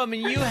 9 of them,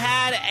 and you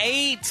had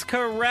 8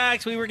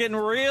 correct. We were getting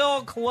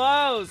real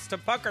close to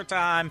pucker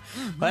time.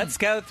 Let's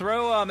go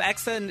through them.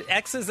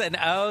 X's and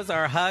O's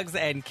are hugs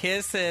and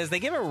kisses. They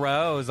give a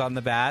rose on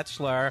The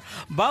Bachelor.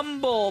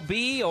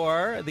 Bumblebee,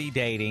 or the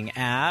dating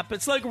app.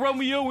 It's like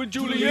Romeo and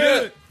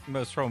Juliet.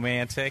 most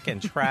romantic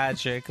and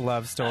tragic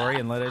love story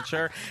in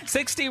literature.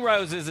 60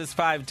 roses is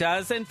 5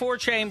 dozen, 4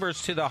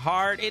 chambers to the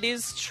heart. It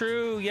is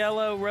true.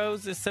 Yellow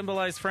roses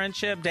symbolize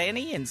friendship.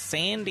 Danny and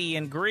Sandy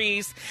in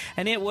Greece.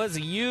 And it was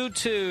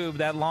YouTube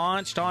that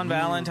launched on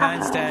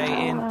Valentine's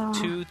Day in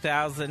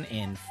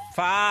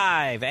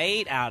 2005.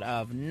 8 out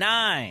of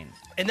 9.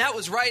 And that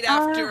was right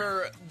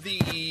after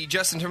the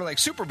Justin Timberlake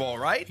Super Bowl,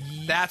 right?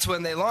 That's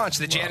when they launched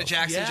the Janet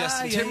Jackson,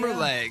 Justin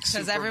Timberlake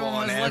Super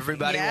Bowl, and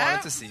everybody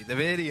wanted to see the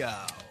video.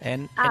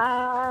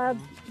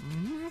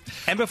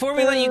 And before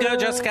we let you go,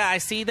 Jessica, I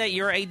see that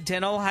you're a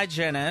dental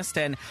hygienist,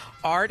 and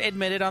Art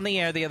admitted on the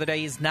air the other day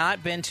he's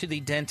not been to the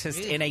dentist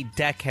in a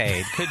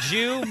decade. Could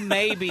you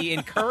maybe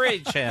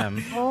encourage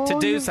him to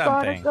do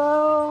something?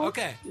 Go.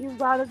 Okay. You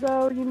gotta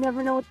go. You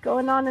never know what's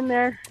going on in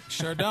there.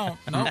 Sure don't.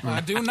 No, I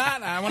do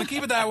not. I want to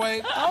keep it that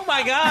way. Oh,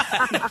 my God.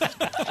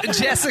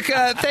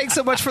 Jessica, thanks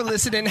so much for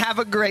listening. Have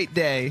a great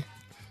day.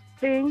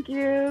 Thank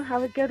you.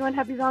 Have a good one.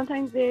 Happy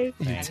Valentine's Day.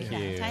 Thank you.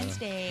 Valentine's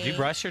Day. Do you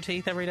brush your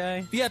teeth every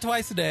day? Yeah,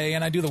 twice a day,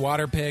 and I do the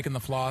water pick and the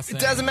flossing.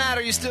 It doesn't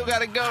matter. You still got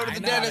to go to the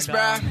dentist,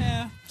 bruh.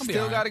 Yeah,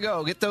 Still got to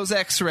go. Get those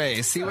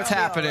x-rays. See what's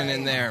happening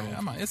in there.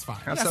 It's fine.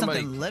 Have Got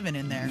somebody something living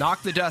in there.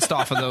 knock the dust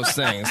off of those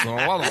things. It's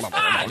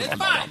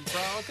fine,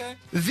 bro, okay?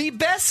 The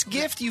best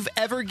gift you've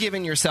ever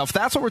given yourself.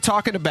 That's what we're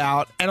talking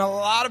about. And a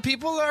lot of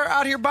people are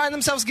out here buying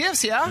themselves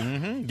gifts, yeah?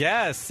 Mm-hmm.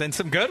 Yes, and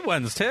some good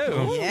ones, too.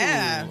 Ooh.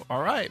 Yeah.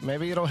 All right.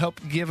 Maybe it'll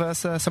help give us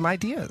some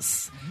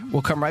ideas.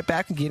 We'll come right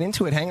back and get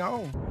into it. Hang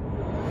on.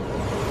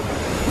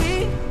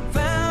 We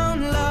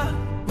found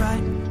love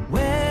right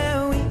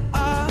where we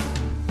are.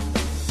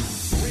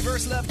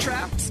 Reverse Love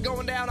Traps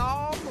going down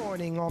all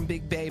morning on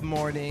Big Babe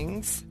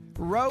Mornings.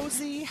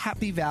 Rosie,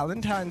 happy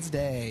Valentine's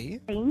Day.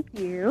 Thank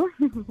you.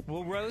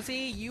 Well, Rosie,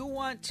 you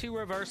want to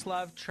reverse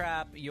love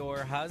trap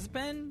your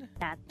husband?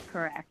 That's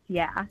correct,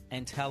 yeah.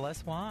 And tell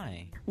us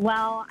why.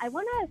 Well, I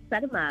want to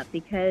set him up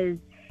because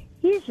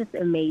he's just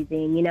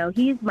amazing. You know,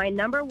 he's my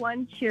number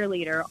one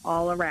cheerleader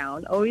all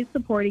around, always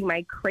supporting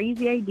my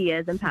crazy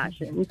ideas and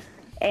passions.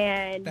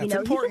 And, That's you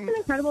know, important. he's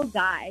just an incredible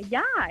guy.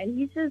 Yeah,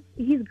 and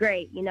he's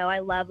great. You know, I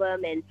love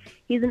him, and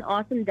he's an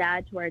awesome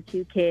dad to our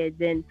 2 kids.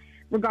 And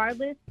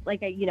regardless,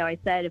 like I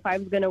said, if I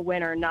was going to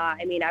win or not,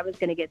 I mean, I was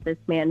going to get this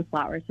man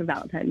flowers for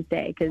Valentine's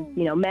Day because,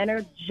 you know, men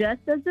are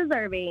just as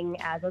deserving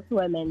as us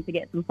women to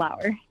get some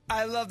flowers.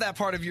 I love that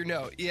part of your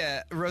note.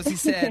 Yeah, Rosie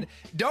said,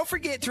 don't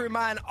forget to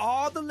remind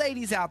all the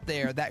ladies out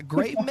there that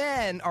great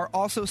men are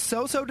also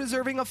so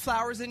deserving of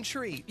flowers and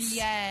treats.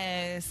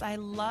 Yes, I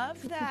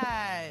love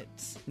that.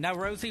 Now,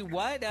 Rosie,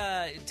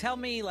 tell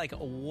me,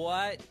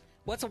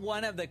 what's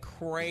one of the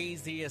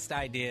craziest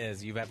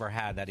ideas you've ever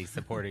had that he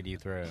supported you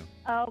through?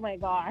 Oh, my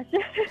gosh.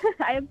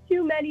 I have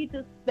too many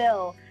to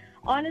spill.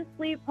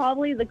 Honestly,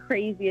 probably the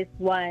craziest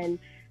one,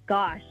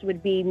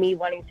 would be me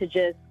wanting to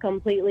just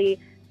completely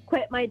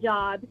quit my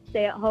job,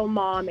 stay-at-home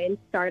mom, and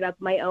start up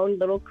my own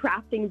little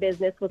crafting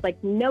business with,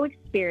 no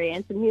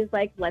experience. And he was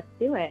like, let's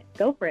do it.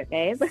 Go for it,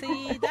 babe.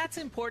 See, that's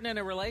important in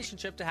a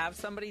relationship to have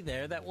somebody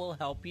there that will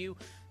help you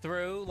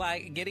through,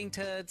 getting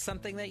to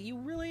something that you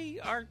really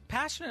are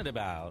passionate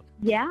about.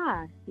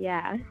 Yeah.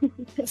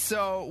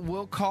 So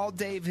we'll call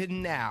David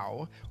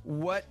now.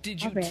 What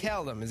did you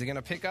tell him? Is he going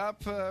to pick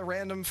up a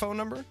random phone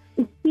number?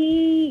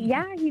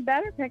 He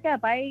better pick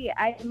up.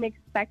 I'm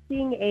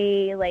expecting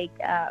a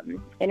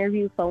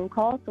interview phone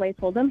call, so I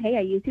told him, hey,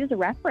 I use you as a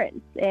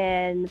reference,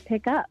 and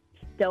pick up.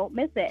 Don't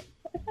miss it.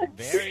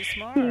 Very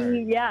smart.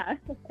 Yeah.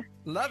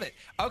 Love it.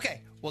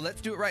 Okay, well,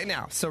 let's do it right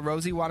now. So,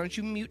 Rosie, why don't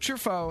you mute your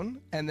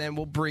phone, and then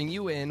we'll bring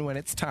you in when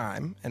it's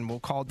time, and we'll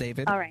call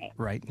David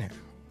right now.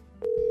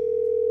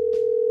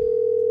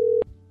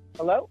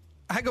 Hello?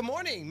 Hi, good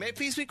morning. May I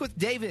please speak with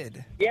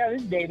David? Yeah,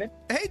 this is David.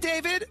 Hey,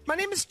 David. My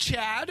name is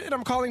Chad, and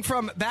I'm calling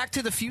from Back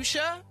to the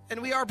Fuchsia,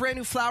 and we are a brand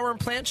new flower and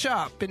plant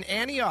shop in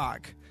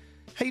Antioch.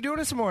 How you doing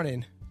this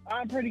morning?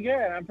 I'm pretty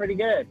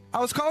good. I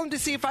was calling to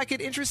see if I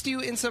could interest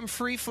you in some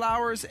free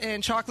flowers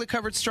and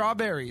chocolate-covered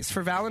strawberries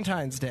for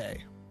Valentine's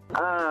Day.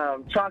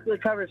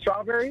 Chocolate-covered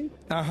strawberries?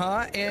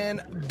 Uh-huh,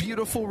 and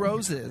beautiful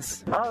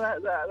roses. Oh,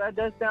 that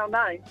does sound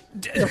nice.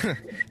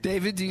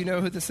 David, do you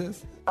know who this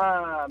is?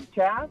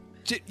 Chad?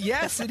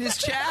 Yes, it is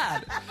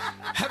Chad.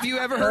 Have you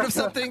ever heard of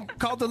something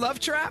called the Love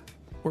Trap?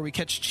 Where we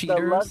catch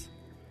cheaters?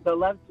 The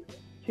love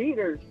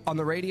cheaters? On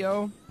the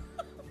radio?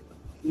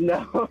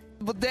 No.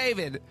 Well,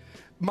 David,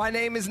 my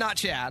name is not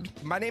Chad.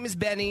 My name is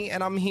Benny,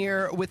 and I'm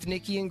here with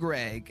Nikki and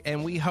Greg,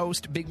 and we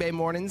host Big Bay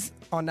Mornings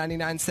on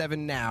 99.7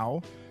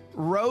 now.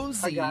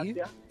 Rosie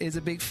is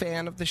a big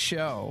fan of the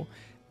show,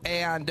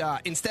 and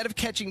instead of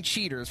catching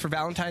cheaters for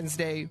Valentine's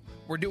Day,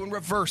 we're doing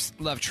reverse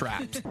love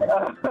traps.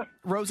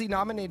 Rosie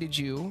nominated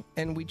you,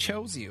 and we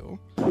chose you.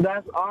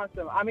 That's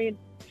awesome. I mean,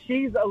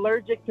 she's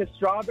allergic to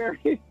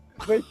strawberries,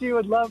 but she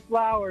would love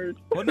flowers.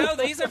 Well, no,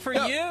 these are for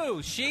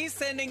you. She's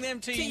sending them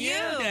to you,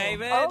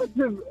 David.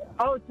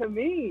 To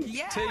me?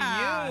 Yeah.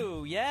 To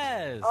you,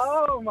 yes.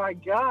 Oh, my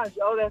gosh.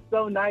 Oh, that's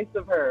so nice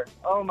of her.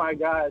 Oh, my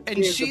God.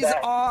 And she's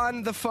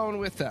on the phone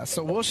with us,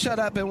 so we'll shut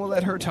up and we'll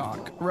let her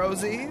talk.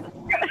 Rosie?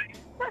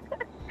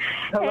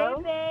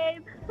 Hello? Hey,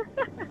 babe.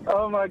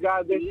 Oh my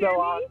God, they're Can you so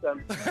hear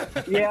me?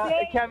 awesome. Yeah,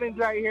 Babe, Kevin's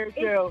right here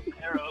too.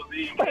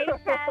 Hey,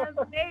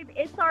 Kev, babe,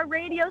 it's our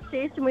radio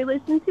station we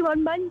listen to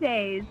on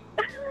Mondays.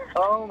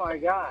 Oh my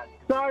God.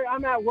 Sorry,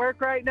 I'm at work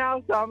right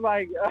now, so I'm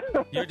like.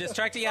 You're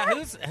distracted. Yeah,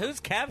 who's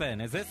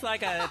Kevin? Is this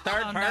like a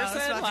third Oh, no, person?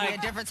 it's about to be Like,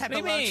 a different type what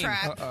of do you love mean?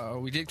 trap. Uh-oh,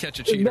 we did catch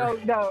a cheater.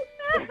 No,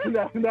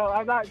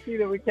 I'm not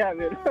cheating with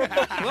Kevin.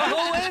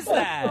 Well, who is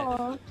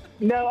that?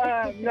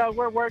 No,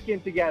 we're working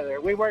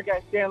together. We work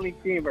at Stanley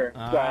Steamer.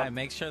 All so. right,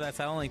 make sure that's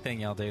the only thing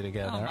y'all do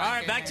together. Oh, All my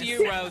right, back to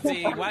you,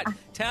 Rosie. What?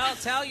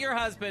 Tell your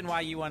husband why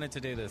you wanted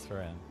to do this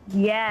for him.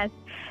 Yes.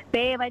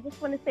 Babe, I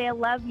just want to say I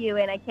love you,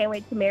 and I can't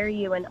wait to marry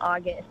you in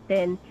August.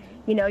 And,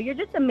 you know, you're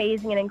just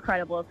amazing and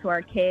incredible to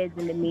our kids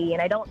and to me,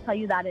 and I don't tell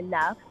you that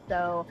enough,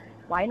 so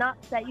why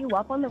not set you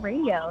up on the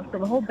radio so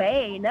the whole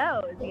Bay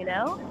knows, you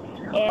know?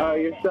 And Oh,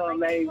 you're so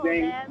like I told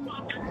amazing. them,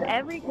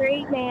 every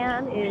great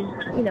man is,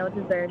 you know,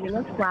 deserving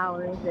of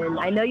flowers, and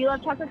I know you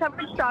love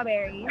chocolate-covered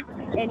strawberries,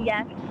 and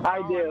yes,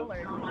 I do.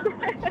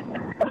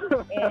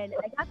 and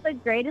I got the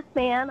greatest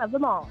man of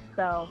them all,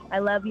 so I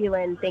love you,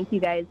 and thank you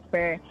guys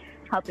for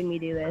helping me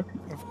do this.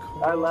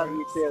 I love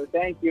you too.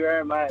 Thank you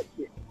very much.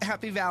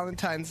 Happy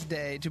Valentine's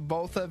Day to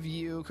both of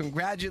you.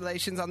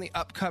 Congratulations on the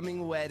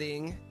upcoming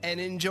wedding. And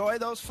enjoy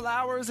those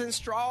flowers and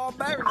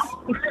strawberries.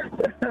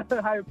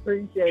 I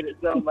appreciate it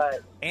so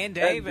much. And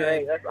That's David.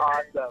 great. That's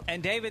awesome.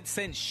 And David,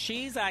 since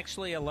she's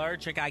actually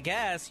allergic, I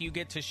guess you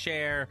get to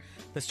share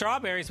the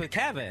strawberries with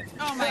Kevin.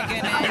 Oh, my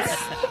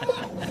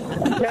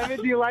goodness.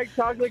 Kevin, do you like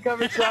chocolate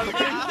covered strawberries?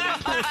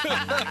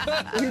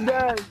 He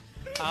does.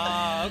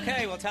 Oh,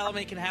 okay. Well, tell him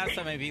he can have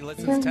some if he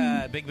listens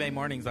to Big Bay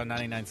Mornings on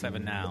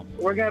 99.7 now.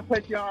 We're going to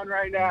put you on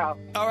right now.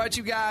 All right,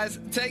 you guys.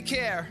 Take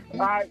care.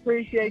 I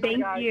appreciate you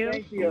Thank guys. you.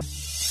 Thank you.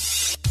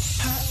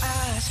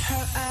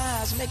 Her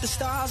eyes make the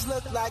stars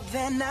look like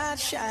they're not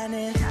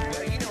shining.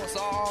 Well, you know it's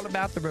all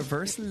about the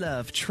reverse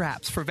love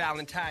traps for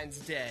Valentine's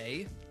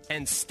Day.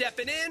 And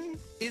stepping in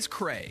is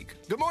Craig.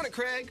 Good morning,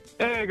 Craig.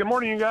 Hey, good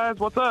morning, you guys.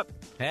 What's up?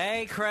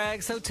 Hey,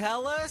 Craig. So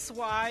tell us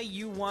why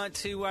you want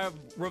to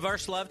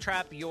reverse love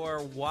trap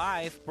your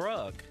wife,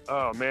 Brooke.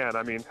 Oh, man.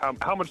 I mean,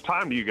 how much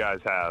time do you guys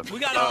have? We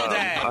got all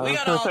day. We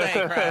got all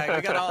day, Craig.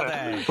 We got all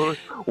day.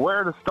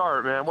 Where to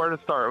start, man? Where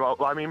to start? Well,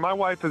 I mean, my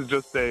wife is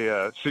just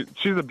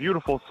she's a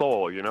beautiful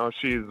soul, you know?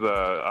 She's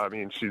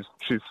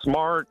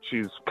smart.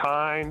 She's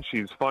kind.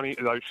 She's funny.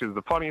 Like, she's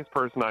the funniest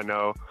person I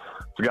know.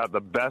 She's got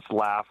the best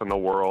laugh in the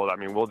world. I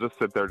mean, we'll just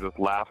sit there just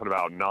laughing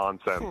about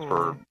nonsense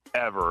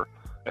forever.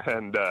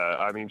 And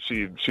I mean,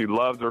 she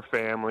loves her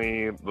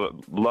family,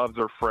 loves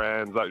her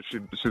friends.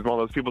 She's one of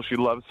those people she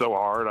loves so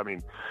hard. I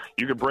mean,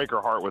 you could break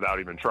her heart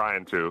without even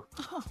trying to.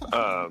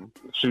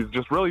 She's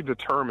just really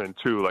determined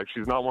too. Like,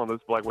 she's not one of those,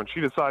 like, when she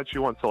decides she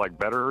wants to like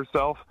better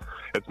herself,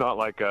 it's not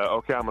like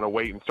okay, I'm going to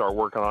wait and start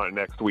working on it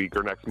next week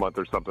or next month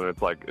or something.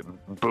 It's like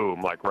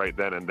boom, like right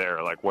then and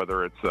there. Like,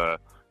 whether it's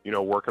you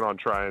know, working on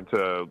trying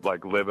to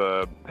like live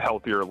a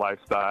healthier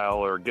lifestyle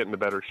or get into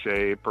better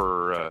shape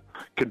or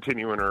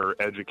continuing her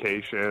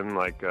education.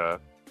 Like,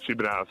 she'd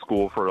been out of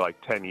school for like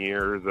 10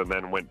 years and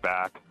then went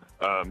back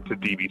to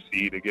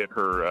DBC to get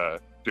her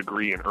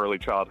degree in early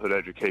childhood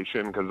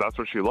education because that's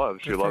what she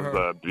loves. She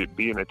loves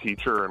being a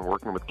teacher and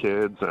working with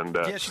kids. And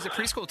yeah, she's a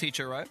preschool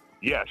teacher, right?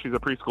 Yeah, she's a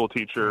preschool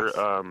teacher,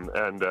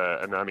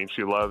 and I mean,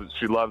 she loves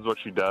what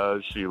she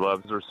does. She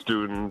loves her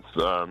students,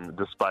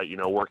 despite, you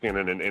know, working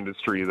in an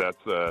industry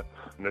that's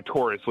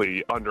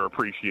notoriously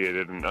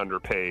underappreciated and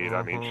underpaid.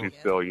 I mean, she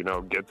still, you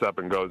know, gets up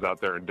and goes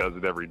out there and does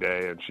it every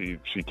day, and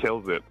she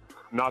kills it.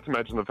 Not to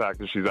mention the fact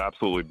that she's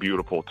absolutely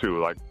beautiful too.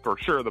 Like, for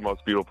sure, the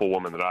most beautiful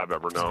woman that I've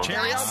ever known.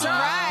 That's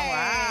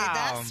right.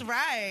 That's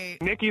right.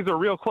 Nikki's a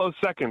real close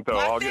second, though.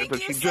 I'll get that.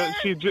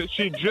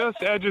 She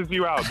just edges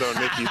you out, though,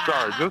 Nikki.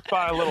 Sorry, just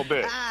by a little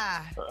bit.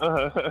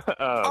 All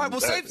right, well,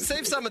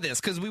 save some of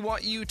this because we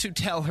want you to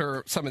tell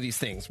her some of these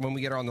things when we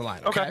get her on the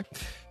line. Okay.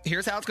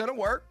 Here's how it's going to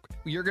work.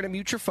 You're going to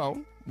mute your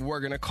phone. We're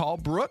going to call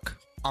Brooke.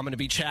 I'm going to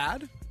be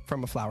Chad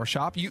from a flower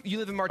shop. You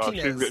live in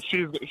Martinez.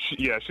 She's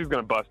going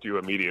to bust you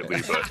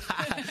immediately.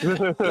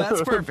 But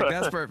That's perfect.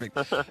 That's perfect.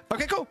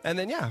 Okay, cool. And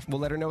then, yeah, we'll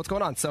let her know what's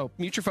going on. So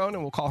mute your phone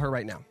and we'll call her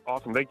right now.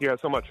 Awesome. Thank you guys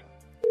so much.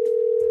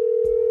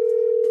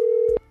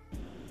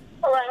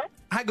 Hello?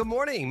 Hi, good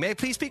morning. May I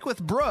please speak with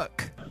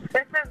Brooke?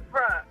 This is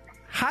Brooke.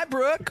 Hi,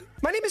 Brooke.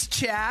 My name is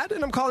Chad,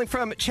 and I'm calling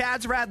from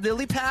Chad's Rad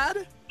Lily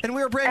Pad. And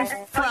we're a brand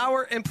new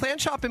flower and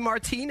plant shop in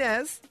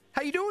Martinez.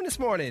 How you doing this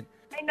morning?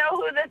 I know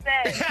who this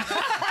is.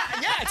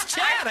 Yeah, it's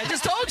Chad. I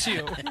just told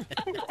you.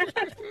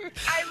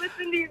 I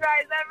listen to you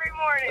guys every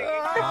morning.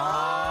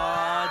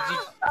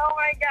 Oh, Oh,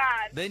 my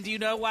God. then do you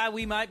know why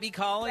we might be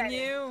calling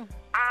you?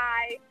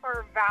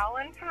 For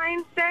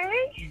Valentine's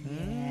Day?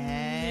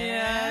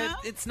 Yeah,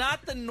 it's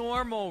not the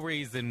normal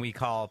reason we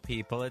call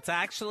people. It's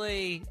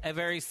actually a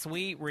very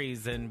sweet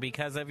reason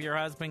because of your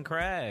husband,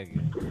 Craig.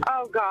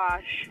 Oh,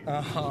 gosh.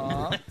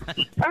 Uh-huh.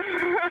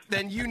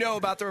 Then you know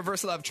about the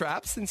reverse love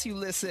trap since you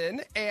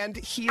listen. And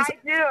I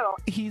do.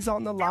 He's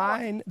on the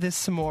line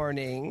this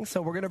morning,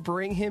 so we're going to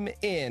bring him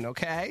in,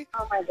 okay?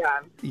 Oh, my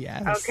God.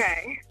 Yes.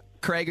 Okay.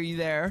 Craig, are you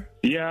there?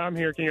 Yeah, I'm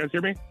here. Can you guys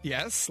hear me?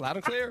 Yes, loud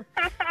and clear.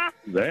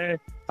 Hey.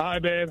 Hi,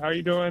 babe. How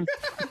you doing?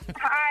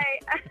 Hi.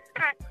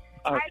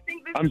 I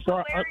think this is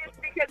hilarious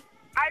because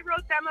I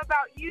wrote them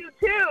about you,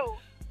 too.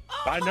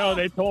 I know.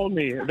 They told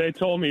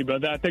me,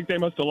 but I think they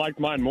must have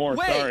liked mine more.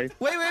 Sorry.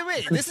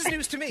 Wait. This is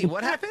news to me.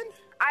 What happened?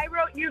 I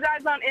wrote you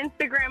guys on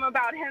Instagram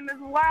about him as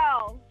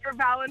well for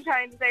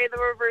Valentine's Day, the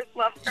reverse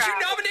love trap.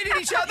 You nominated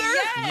each other?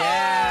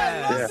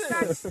 Yeah.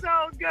 That's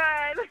so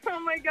good. Oh,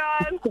 my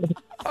God.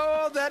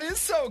 Oh, that is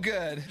so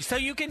good. So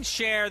you can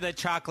share the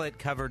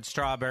chocolate-covered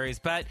strawberries,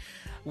 but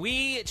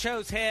we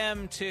chose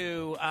him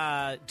to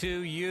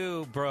do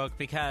you, Brooke,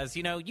 because,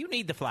 you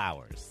need the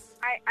flowers.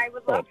 I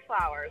would love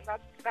flowers.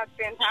 That's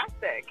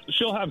fantastic.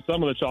 She'll have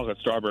some of the chocolate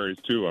strawberries,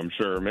 too, I'm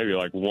sure. Maybe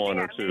like one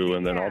or two,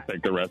 and then I'll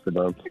take the rest of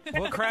them.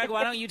 Well, Craig,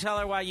 why don't you tell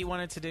her why you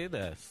wanted to do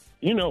this?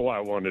 You know why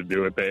I wanted to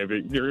do it,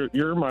 baby.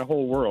 You're my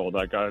whole world.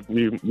 Like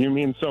you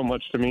mean so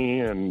much to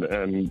me, and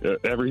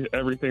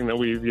everything that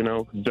we've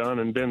done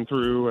and been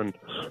through, and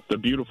the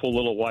beautiful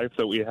little life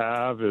that we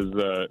have is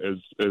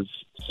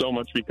so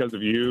much because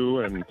of you.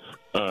 And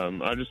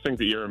I just think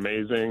that you're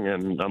amazing,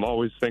 and I'm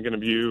always thinking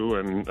of you,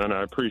 and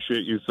I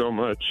appreciate you so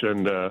much,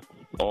 and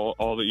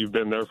all that you've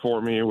been there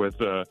for me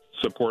with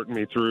supporting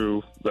me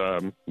through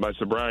my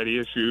sobriety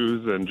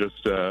issues, and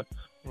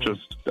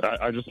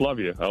I just love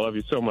you. I love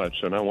you so much,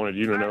 and I wanted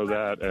you to know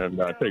that.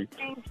 And I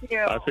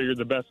figured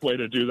the best way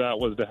to do that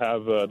was to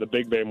have the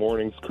Big Bay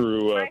Mornings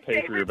crew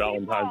pay for your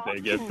Valentine's Day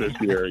gift this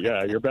year.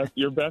 Yeah, your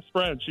best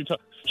friend.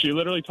 She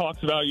literally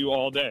talks about you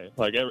all day.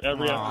 Like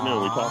every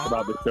afternoon, we talk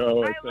about the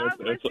show. I love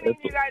listening to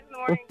you guys in the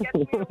morning. It gets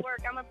me to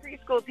work. I'm a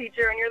preschool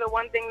teacher, and you're the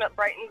one thing that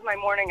brightens my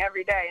morning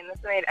every day. And this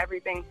made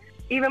everything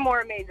even more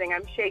amazing.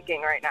 I'm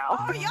shaking right now.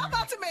 Oh, y'all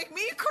about to make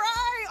me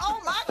cry.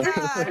 Oh, my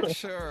God.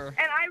 Sure. And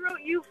I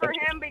wrote you for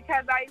him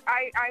because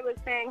I was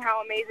saying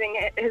how amazing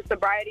his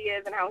sobriety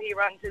is and how he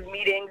runs his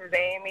meetings, his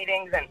AA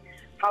meetings, and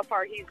how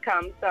far he's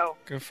come. So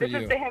good for this you.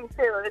 Is to him,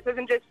 too. This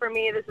isn't just for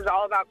me. This is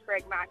all about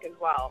Craig Mack as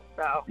well.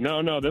 So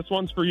No, this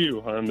one's for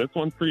you, hon. This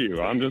one's for you.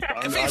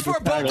 It's for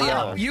both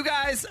of you. You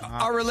guys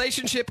are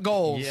relationship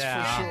goals.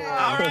 Yeah. For sure.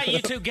 All right,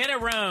 you two, get a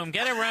room.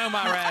 Get a room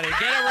already.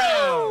 Get a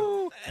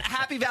room.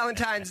 Happy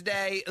Valentine's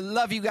Day.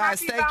 Love you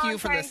guys. Happy Thank you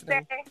for Valentine's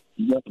listening. Day.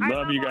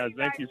 Love you guys.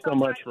 Thank you so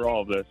much for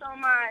all of this. So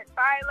much.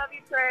 Bye. Love you,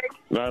 Craig.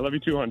 I love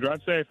you too, hon.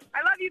 Drive safe.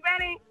 I love you,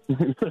 Benny.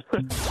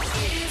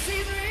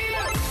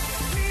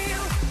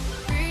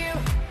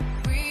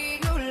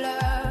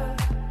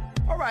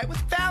 All right, with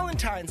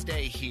Valentine's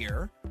Day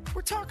here,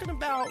 we're talking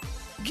about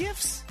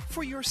gifts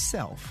for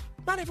yourself.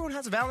 Not everyone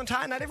has a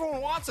Valentine. Not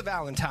everyone wants a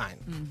Valentine.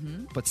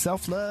 Mm-hmm. But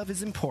self-love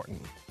is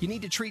important. You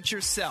need to treat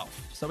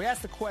yourself. So we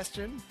asked the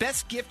question,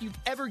 best gift you've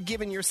ever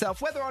given yourself,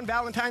 whether on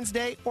Valentine's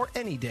Day or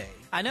any day.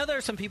 I know there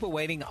are some people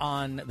waiting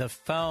on the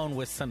phone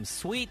with some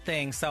sweet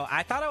things, so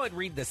I thought I would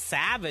read the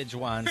savage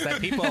ones that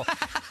people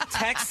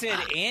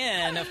texted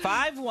in.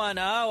 510,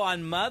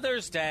 on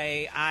Mother's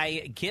Day,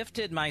 I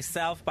gifted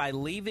myself by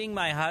leaving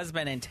my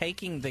husband and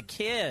taking the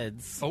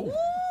kids. Oh.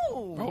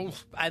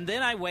 And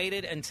then I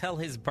waited until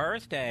his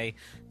birthday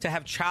to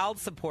have child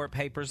support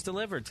papers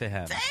delivered to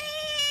him. Dang!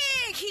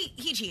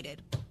 He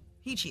cheated.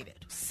 He cheated.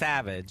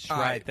 Savage,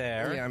 right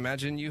there. Yeah, I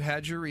imagine you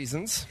had your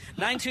reasons.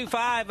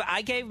 925,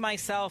 I gave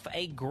myself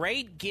a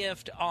great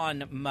gift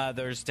on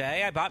Mother's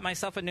Day. I bought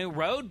myself a new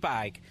road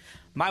bike.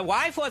 My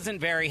wife wasn't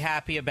very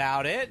happy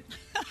about it.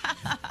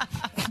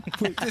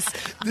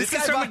 This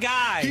is from a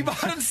guy. He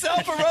bought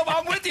himself a robe.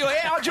 I'm with you.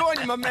 Hey, I'll join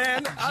you, my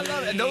man. I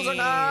love it. And those are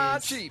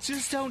not cheap.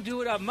 Just don't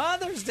do it on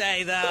Mother's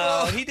Day,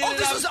 though. He did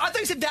it I thought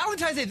you said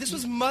Valentine's Day. This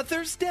was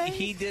Mother's Day?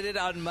 He did it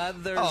on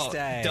Mother's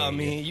Day.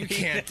 Dummy. You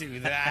can't do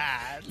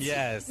that.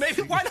 Yes.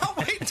 Maybe why not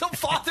wait until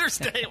Father's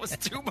Day? It was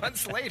 2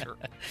 months later.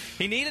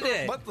 He needed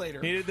it. A month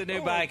later. Needed the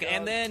new bike.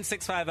 And then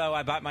 650,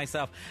 I bought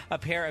myself a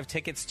pair of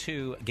tickets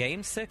to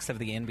Game 6 of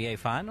the NBA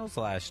Finals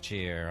last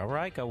year. All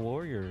right, go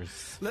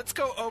Warriors. Let's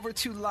go over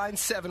to line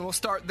 7. We'll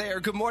start there.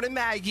 Good morning,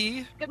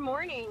 Maggie. Good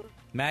morning.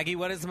 Maggie,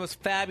 what is the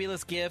most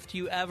fabulous gift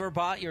you ever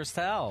bought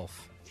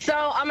yourself? So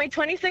on my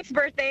 26th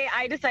birthday,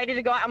 I decided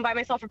to go out and buy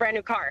myself a brand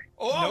new car.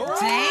 Oh,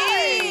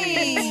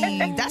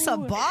 dang! That's a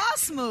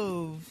boss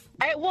move.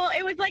 It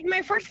was like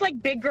my first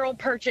big girl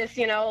purchase,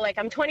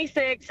 I'm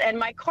 26 and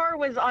my car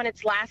was on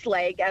its last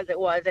leg as it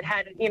was. It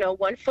had,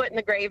 one foot in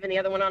the grave and the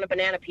other one on a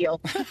banana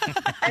peel.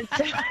 And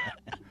so,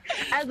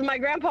 as my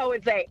grandpa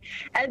would say.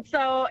 And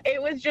so it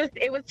was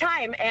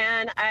time.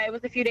 And it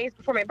was a few days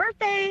before my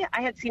birthday.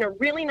 I had seen a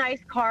really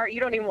nice car. You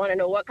don't even want to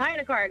know what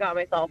kind of car I got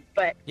myself.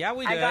 But yeah,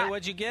 we do.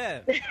 What'd you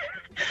get?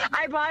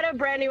 I bought a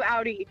brand new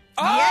Audi.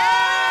 Oh!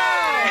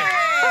 Yes!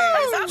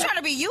 I'm trying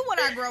to be you when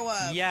I grow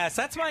up. Yes,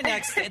 that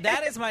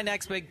is my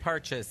next big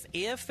purchase.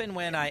 If and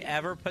when I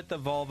ever put the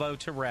Volvo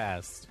to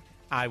rest,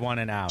 I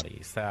want an Audi.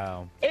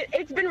 So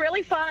it's been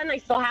really fun. I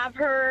still have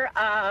her.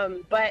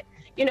 But,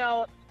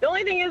 the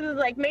only thing is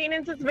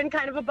maintenance has been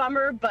kind of a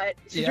bummer, but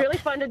she's really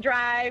fun to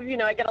drive.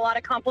 I get a lot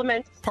of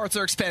compliments. Parts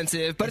are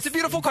expensive, but it's a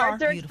beautiful car.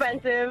 Parts are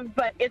expensive,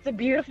 but it's a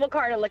beautiful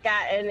car to look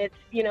at. And it's,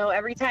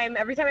 every time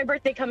my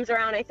birthday comes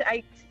around,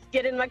 I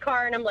get in my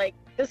car and I'm like,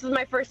 this is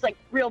my first like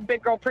real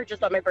big girl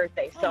purchase on my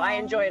birthday. So I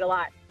enjoy it a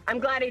lot. I'm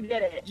glad I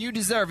did it. You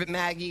deserve it,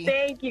 Maggie.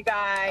 Thank you,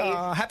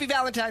 guys. Happy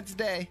Valentine's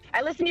Day.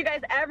 I listen to you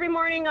guys every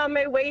morning on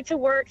my way to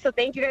work, so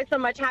thank you guys so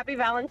much. Happy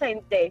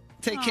Valentine's Day.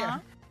 Take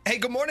care. Hey,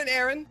 good morning,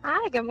 Erin.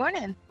 Hi, good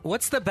morning.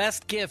 What's the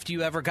best gift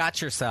you ever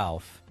got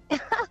yourself?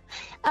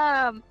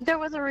 There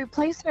was a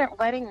replacement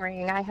wedding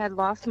ring. I had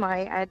lost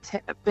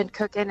been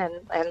cooking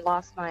and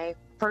lost my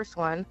first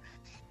one.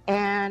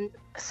 And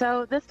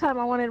so this time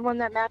I wanted one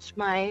that matched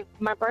my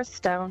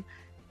birthstone,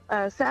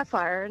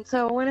 sapphire. And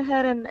so I went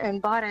ahead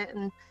and bought it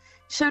and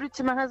showed it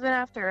to my husband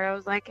after. I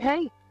was like,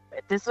 hey,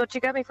 this is what you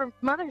got me for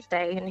Mother's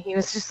Day. And he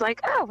was just like,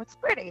 oh, it's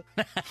pretty.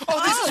 This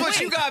is what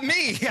you got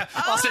me.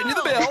 I'll send you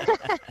the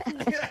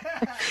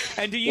bill.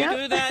 And do you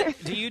do that?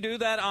 Do you do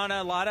that on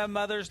a lot of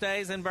Mother's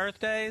Days and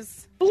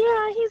birthdays?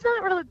 Yeah, he's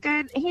not really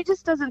good. He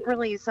just doesn't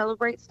really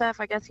celebrate stuff.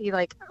 I guess he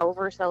like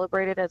over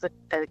celebrated as a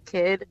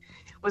kid,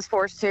 was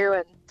forced to.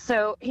 And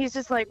so he's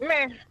just like,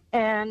 meh.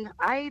 And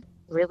I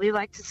really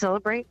like to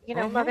celebrate,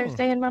 Mother's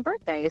Day and my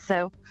birthday.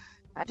 So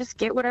I just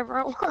get whatever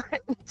I want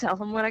and tell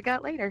him what I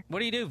got later. What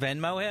do you do,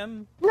 Venmo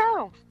him?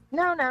 No.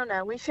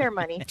 We share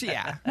money.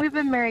 Yeah. We've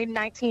been married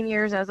 19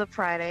 years as of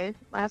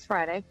last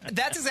Friday.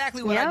 That's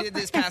exactly what I did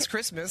this past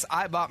Christmas.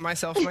 I bought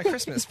myself my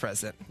Christmas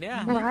present.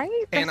 Yeah.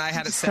 Right? And I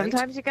had it sent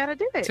Sometimes you got to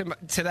do it.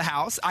 to the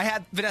house. I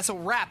had Vanessa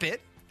wrap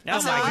it. I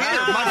was Oh, like, wow.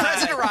 here, my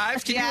present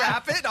arrived. Can you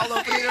wrap it? I'll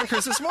open it on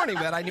Christmas morning.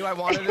 But I knew I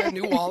wanted a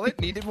new wallet,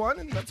 needed one,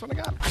 and that's what I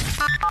got.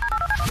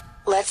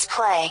 Let's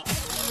play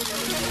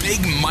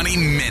Big Money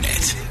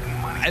Minute.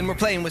 And we're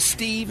playing with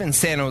Steve in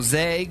San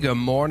Jose. Good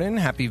morning.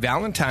 Happy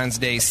Valentine's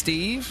Day,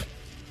 Steve.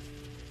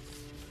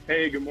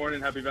 Hey, good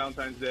morning. Happy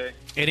Valentine's Day.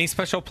 Any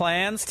special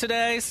plans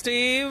today,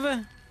 Steve?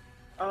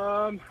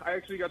 I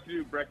actually got to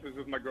do breakfast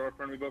with my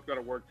girlfriend. We both got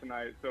to work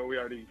tonight, so we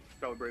already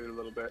celebrated a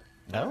little bit.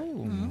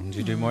 Oh, did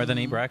you do more than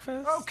eat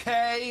breakfast?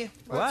 Okay.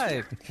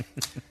 Why?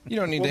 You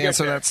don't need We'll to get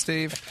answer there. that,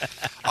 Steve.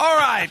 All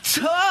right.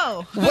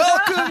 Oh.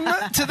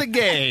 Welcome to the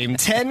game.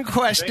 10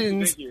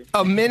 questions, Thank you.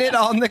 a minute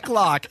on the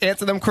clock.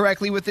 Answer them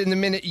correctly within the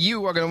minute.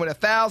 You are going to win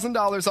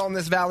 $1,000 on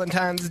this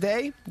Valentine's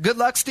Day. Good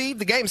luck, Steve.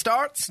 The game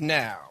starts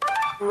now.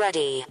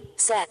 Ready,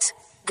 set,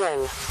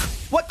 go.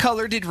 What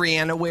color did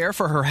Rihanna wear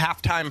for her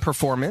halftime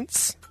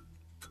performance?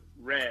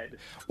 Red.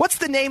 What's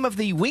the name of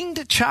the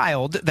winged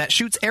child that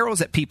shoots arrows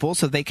at people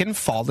so they can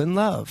fall in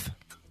love?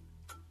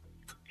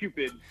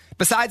 Cupid.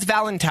 Besides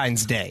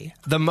Valentine's Day,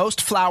 the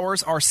most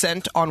flowers are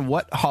sent on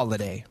what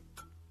holiday?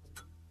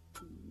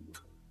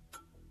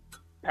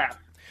 Pass.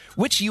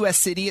 Which U.S.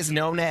 city is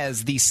known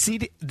as the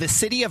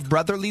city of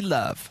brotherly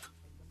love?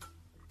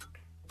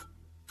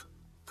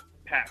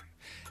 Pass.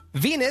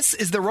 Venus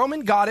is the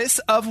Roman goddess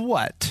of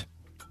what?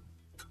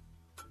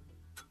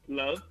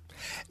 Love.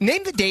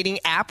 Name the dating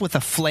app with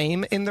a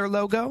flame in their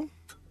logo.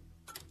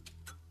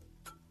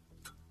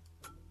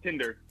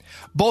 Tinder.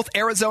 Both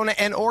Arizona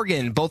and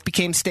Oregon both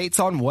became states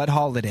on what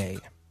holiday?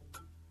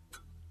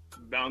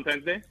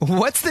 Valentine's Day.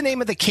 What's the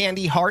name of the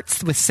candy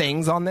hearts with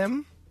sayings on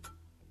them?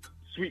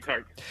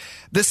 Sweetheart.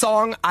 The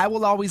song I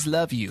Will Always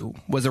Love You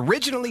was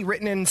originally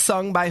written and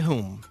sung by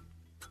whom?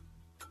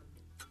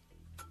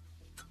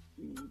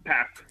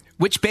 Pass.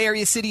 Which Bay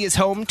Area city is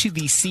home to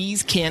the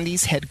See's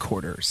Candies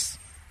headquarters?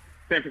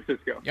 San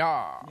Francisco.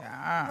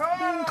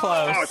 Yeah.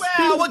 Close.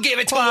 Well, we'll give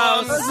it to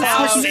Close. them.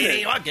 Close.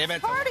 City. We'll give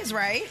it to Part is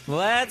right.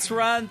 Let's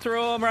run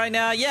through them right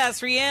now.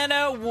 Yes,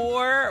 Rihanna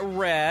wore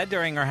red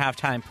during her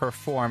halftime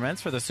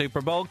performance for the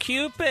Super Bowl.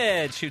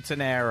 Cupid shoots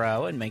an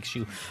arrow and makes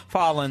you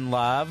fall in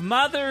love.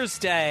 Mother's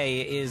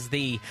Day is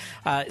the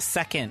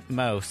second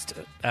most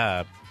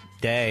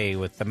day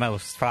with the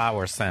most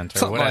flowers sent or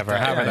Something like whatever, that.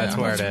 however Yeah, that's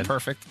yeah. worded. That's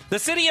perfect. The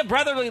city of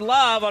brotherly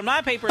love on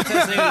my paper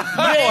says New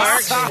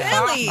York,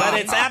 Philly. but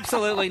it's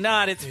absolutely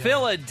not. It's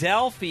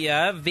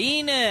Philadelphia.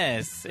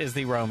 Venus is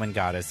the Roman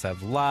goddess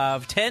of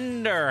love.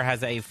 Tinder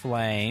has a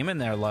flame in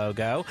their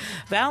logo.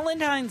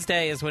 Valentine's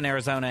Day is when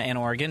Arizona and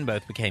Oregon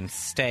both became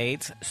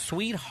states.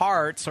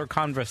 Sweethearts or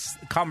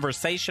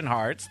conversation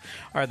hearts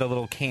are the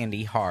little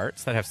candy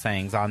hearts that have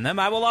sayings on them.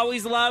 I Will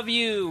Always Love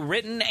You,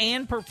 written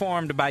and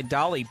performed by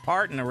Dolly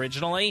Parton originally.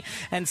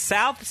 And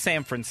South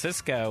San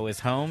Francisco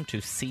is home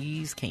to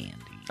See's Candy.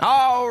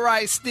 All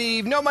right,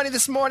 Steve. No money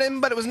this morning,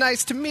 but it was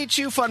nice to meet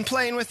you. Fun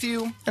playing with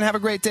you. And have a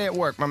great day at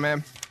work, my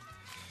man.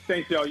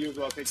 Thanks, y'all. You as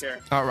well. Take care.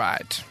 All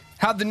right.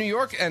 How'd the New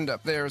York end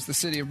up there as the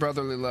city of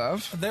brotherly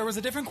love? There was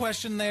a different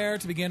question there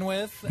to begin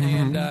with,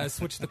 and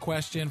switched the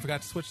question.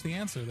 Forgot to switch the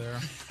answer there.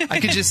 I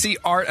could just see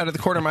Art out of the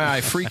corner of my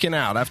eye freaking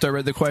out after I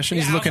read the question.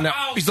 He's looking at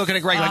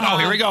Greg like, oh,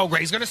 here we go.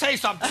 Greg's going to say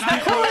something.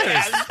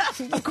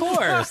 Of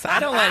course. I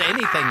don't let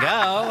anything go.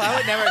 I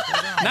would never,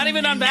 not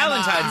even on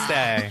Valentine's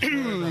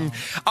Day.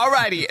 All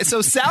righty. So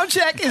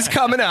Soundcheck is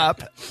coming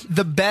up.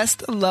 The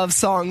best love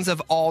songs of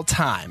all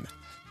time.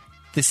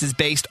 This is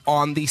based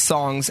on the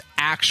song's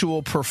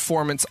actual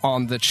performance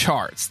on the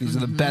charts. These are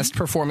the best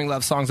performing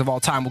love songs of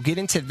all time. We'll get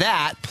into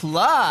that.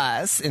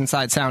 Plus,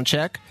 inside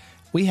Soundcheck,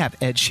 we have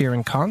Ed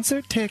Sheeran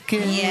concert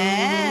tickets.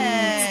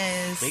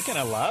 Yes. Speaking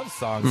of love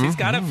songs, he's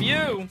got a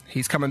few.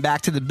 He's coming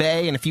back to the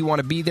Bay, and if you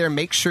want to be there,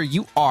 make sure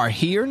you are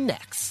here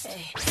next.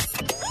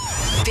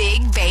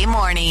 Big Bay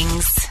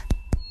Mornings.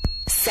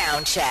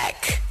 Sound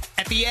check.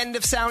 At the end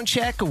of Sound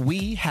Check,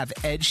 we have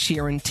Ed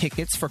Sheeran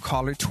tickets for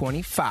caller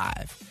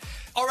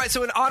 25. All right,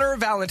 so in honor of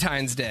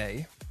Valentine's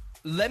Day,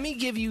 let me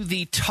give you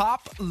the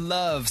top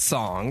love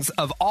songs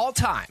of all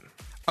time,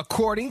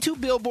 according to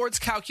Billboard's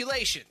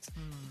calculations.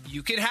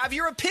 You can have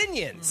your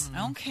opinions.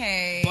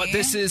 Okay. But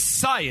this is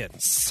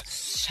science.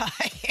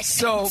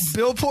 So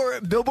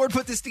Billboard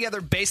put this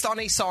together based on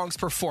a song's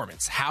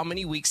performance. How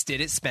many weeks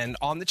did it spend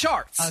on the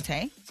charts?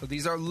 Okay. So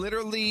these are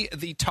literally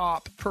the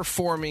top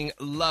performing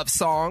love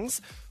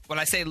songs. When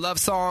I say love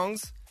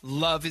songs,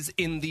 love is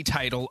in the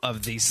title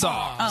of these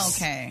songs.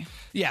 Okay.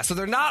 Yeah, so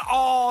they're not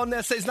all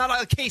necessarily, it's not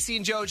like Casey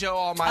and JoJo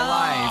All My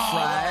Life,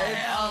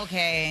 right?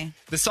 Okay.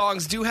 The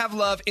songs do have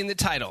love in the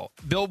title.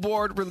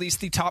 Billboard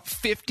released the top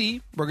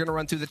 50. We're going to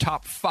run through the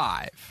top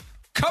 5.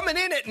 Coming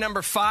in at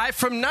number 5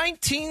 from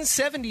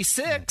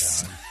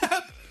 1976.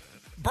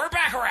 Burt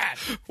Bacharach.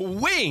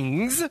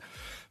 Wings.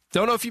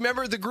 Don't know if you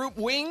remember the group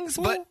Wings,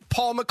 but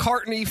Paul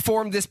McCartney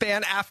formed this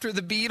band after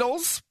the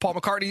Beatles. Paul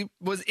McCartney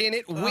was in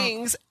it.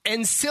 Wings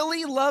and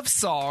Silly Love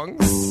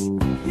Songs. Silly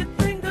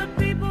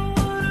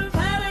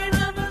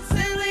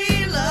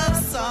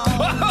love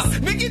songs.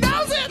 Mickey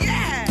knows it!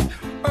 Yeah.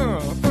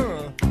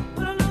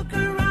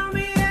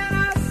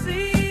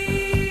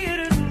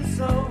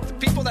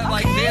 People that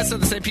like this are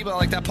the same people that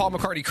like that Paul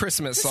McCartney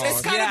Christmas song.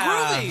 It's kind of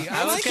groovy.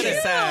 I was like going to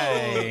it.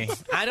 say,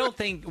 I don't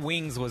think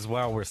Wings was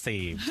well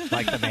received,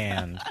 like the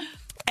band.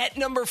 At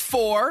number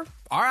 4,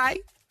 all right,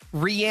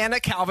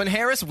 Rihanna, Calvin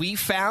Harris, We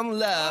Found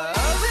Love.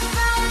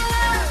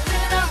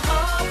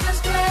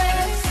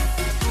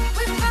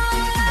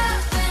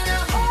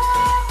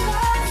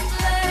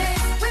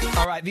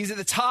 All right, these are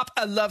the top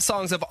love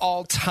songs of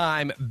all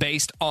time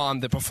based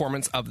on the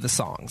performance of the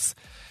songs.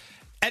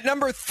 At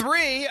number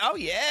 3, oh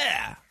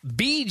yeah,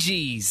 Bee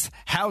Gees,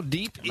 How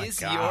Deep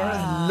Is Your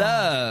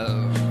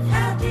Love?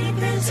 How deep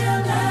is your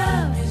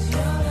love? Is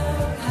your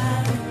love?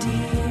 How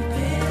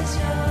deep is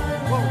your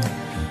love?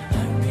 I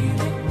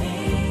really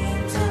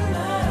need to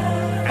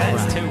love.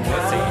 That's too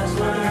wussy.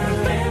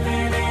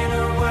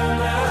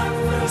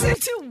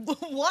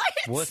 What?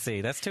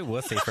 Wussy. That's too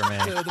wussy for me.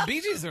 The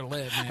Bee Gees are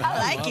lit, man. I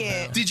like love it.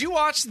 them. Did you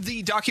watch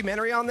the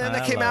documentary on them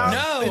that I came love out it.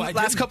 No, in I the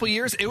last didn't. couple of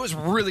years? It was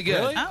really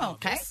good. Really? Oh,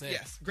 okay.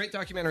 Yes, great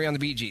documentary on the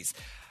Bee Gees.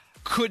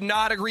 Could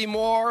not agree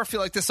more. I feel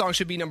like this song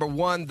should be number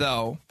 1,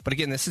 though. But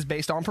again, this is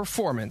based on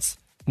performance.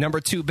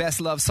 Number 2, best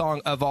love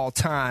song of all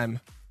time.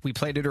 We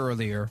played it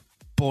earlier.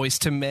 Boys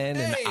to Men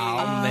and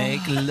I'll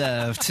Make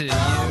Love to You. Like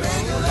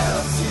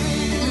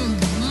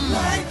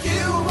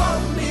you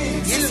want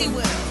me to. Yes, he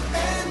will.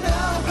 And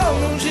I'll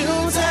hold you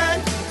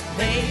tight,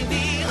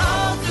 baby,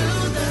 all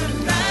through the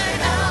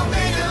night. I'll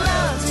make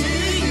love to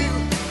you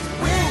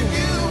when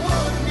you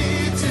want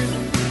me to,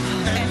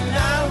 and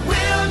I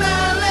will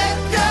not let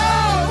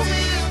go till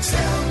you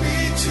tell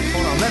me to.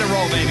 Hold on, let it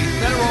roll, baby.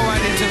 Let it roll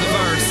right into the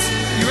verse.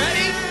 You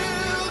ready?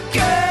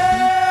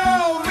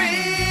 Girl,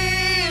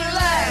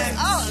 relax.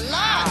 Oh,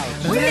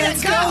 Lord. We need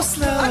to go.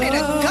 I need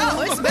to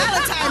go. It's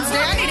Valentine's Day.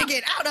 I need to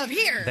get out of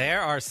here.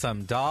 There are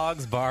some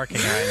dogs barking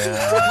right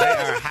now. They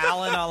are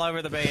howling all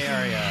over the Bay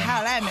Area.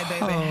 Holla at me,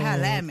 baby.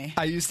 Holla at me.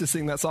 I used to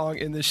sing that song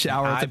in the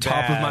shower at I the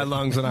top of bet. my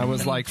lungs when I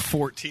was like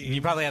 14.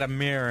 You probably had a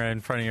mirror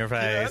in front of your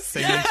face,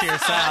 singing to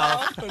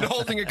yourself. And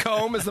holding a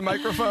comb as the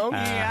microphone.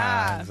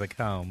 It's a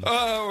comb.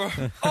 Oh,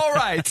 all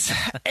right.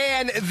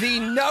 And the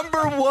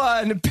number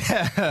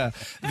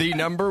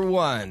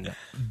one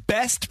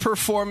best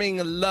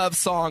performing love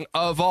song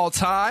of all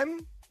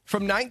time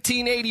from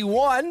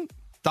 1981,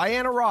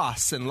 Diana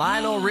Ross and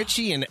Lionel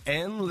Richie and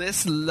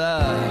Endless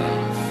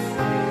Love.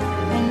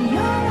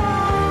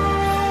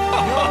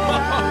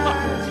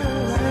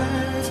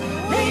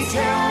 They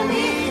tell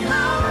me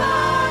how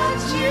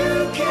much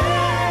you care.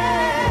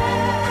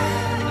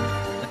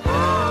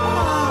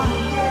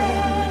 Oh,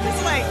 yeah.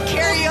 It's like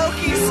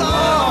karaoke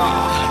song.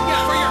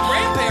 Yeah, for your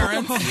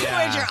grandparents.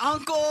 With your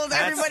uncles,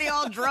 everybody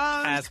all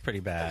drunk. That's pretty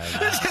bad.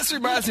 It just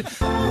reminds me.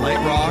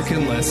 Light rock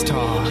and let's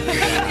talk.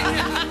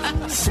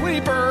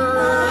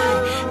 Sleeper.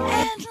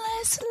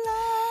 Endless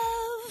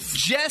love.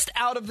 Just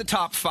out of the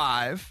top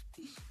 5.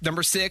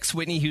 Number 6,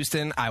 Whitney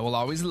Houston, I Will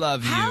Always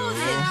Love You.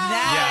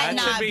 That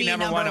should be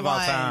number one of all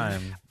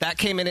time. That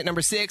came in at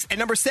number 6. And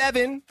number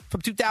 7,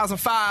 from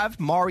 2005,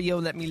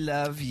 Mario, Let Me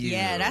Love You.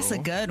 Yeah, that's a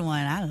good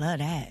one. I love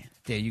that.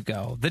 There you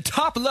go. The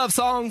top love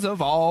songs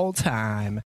of all time.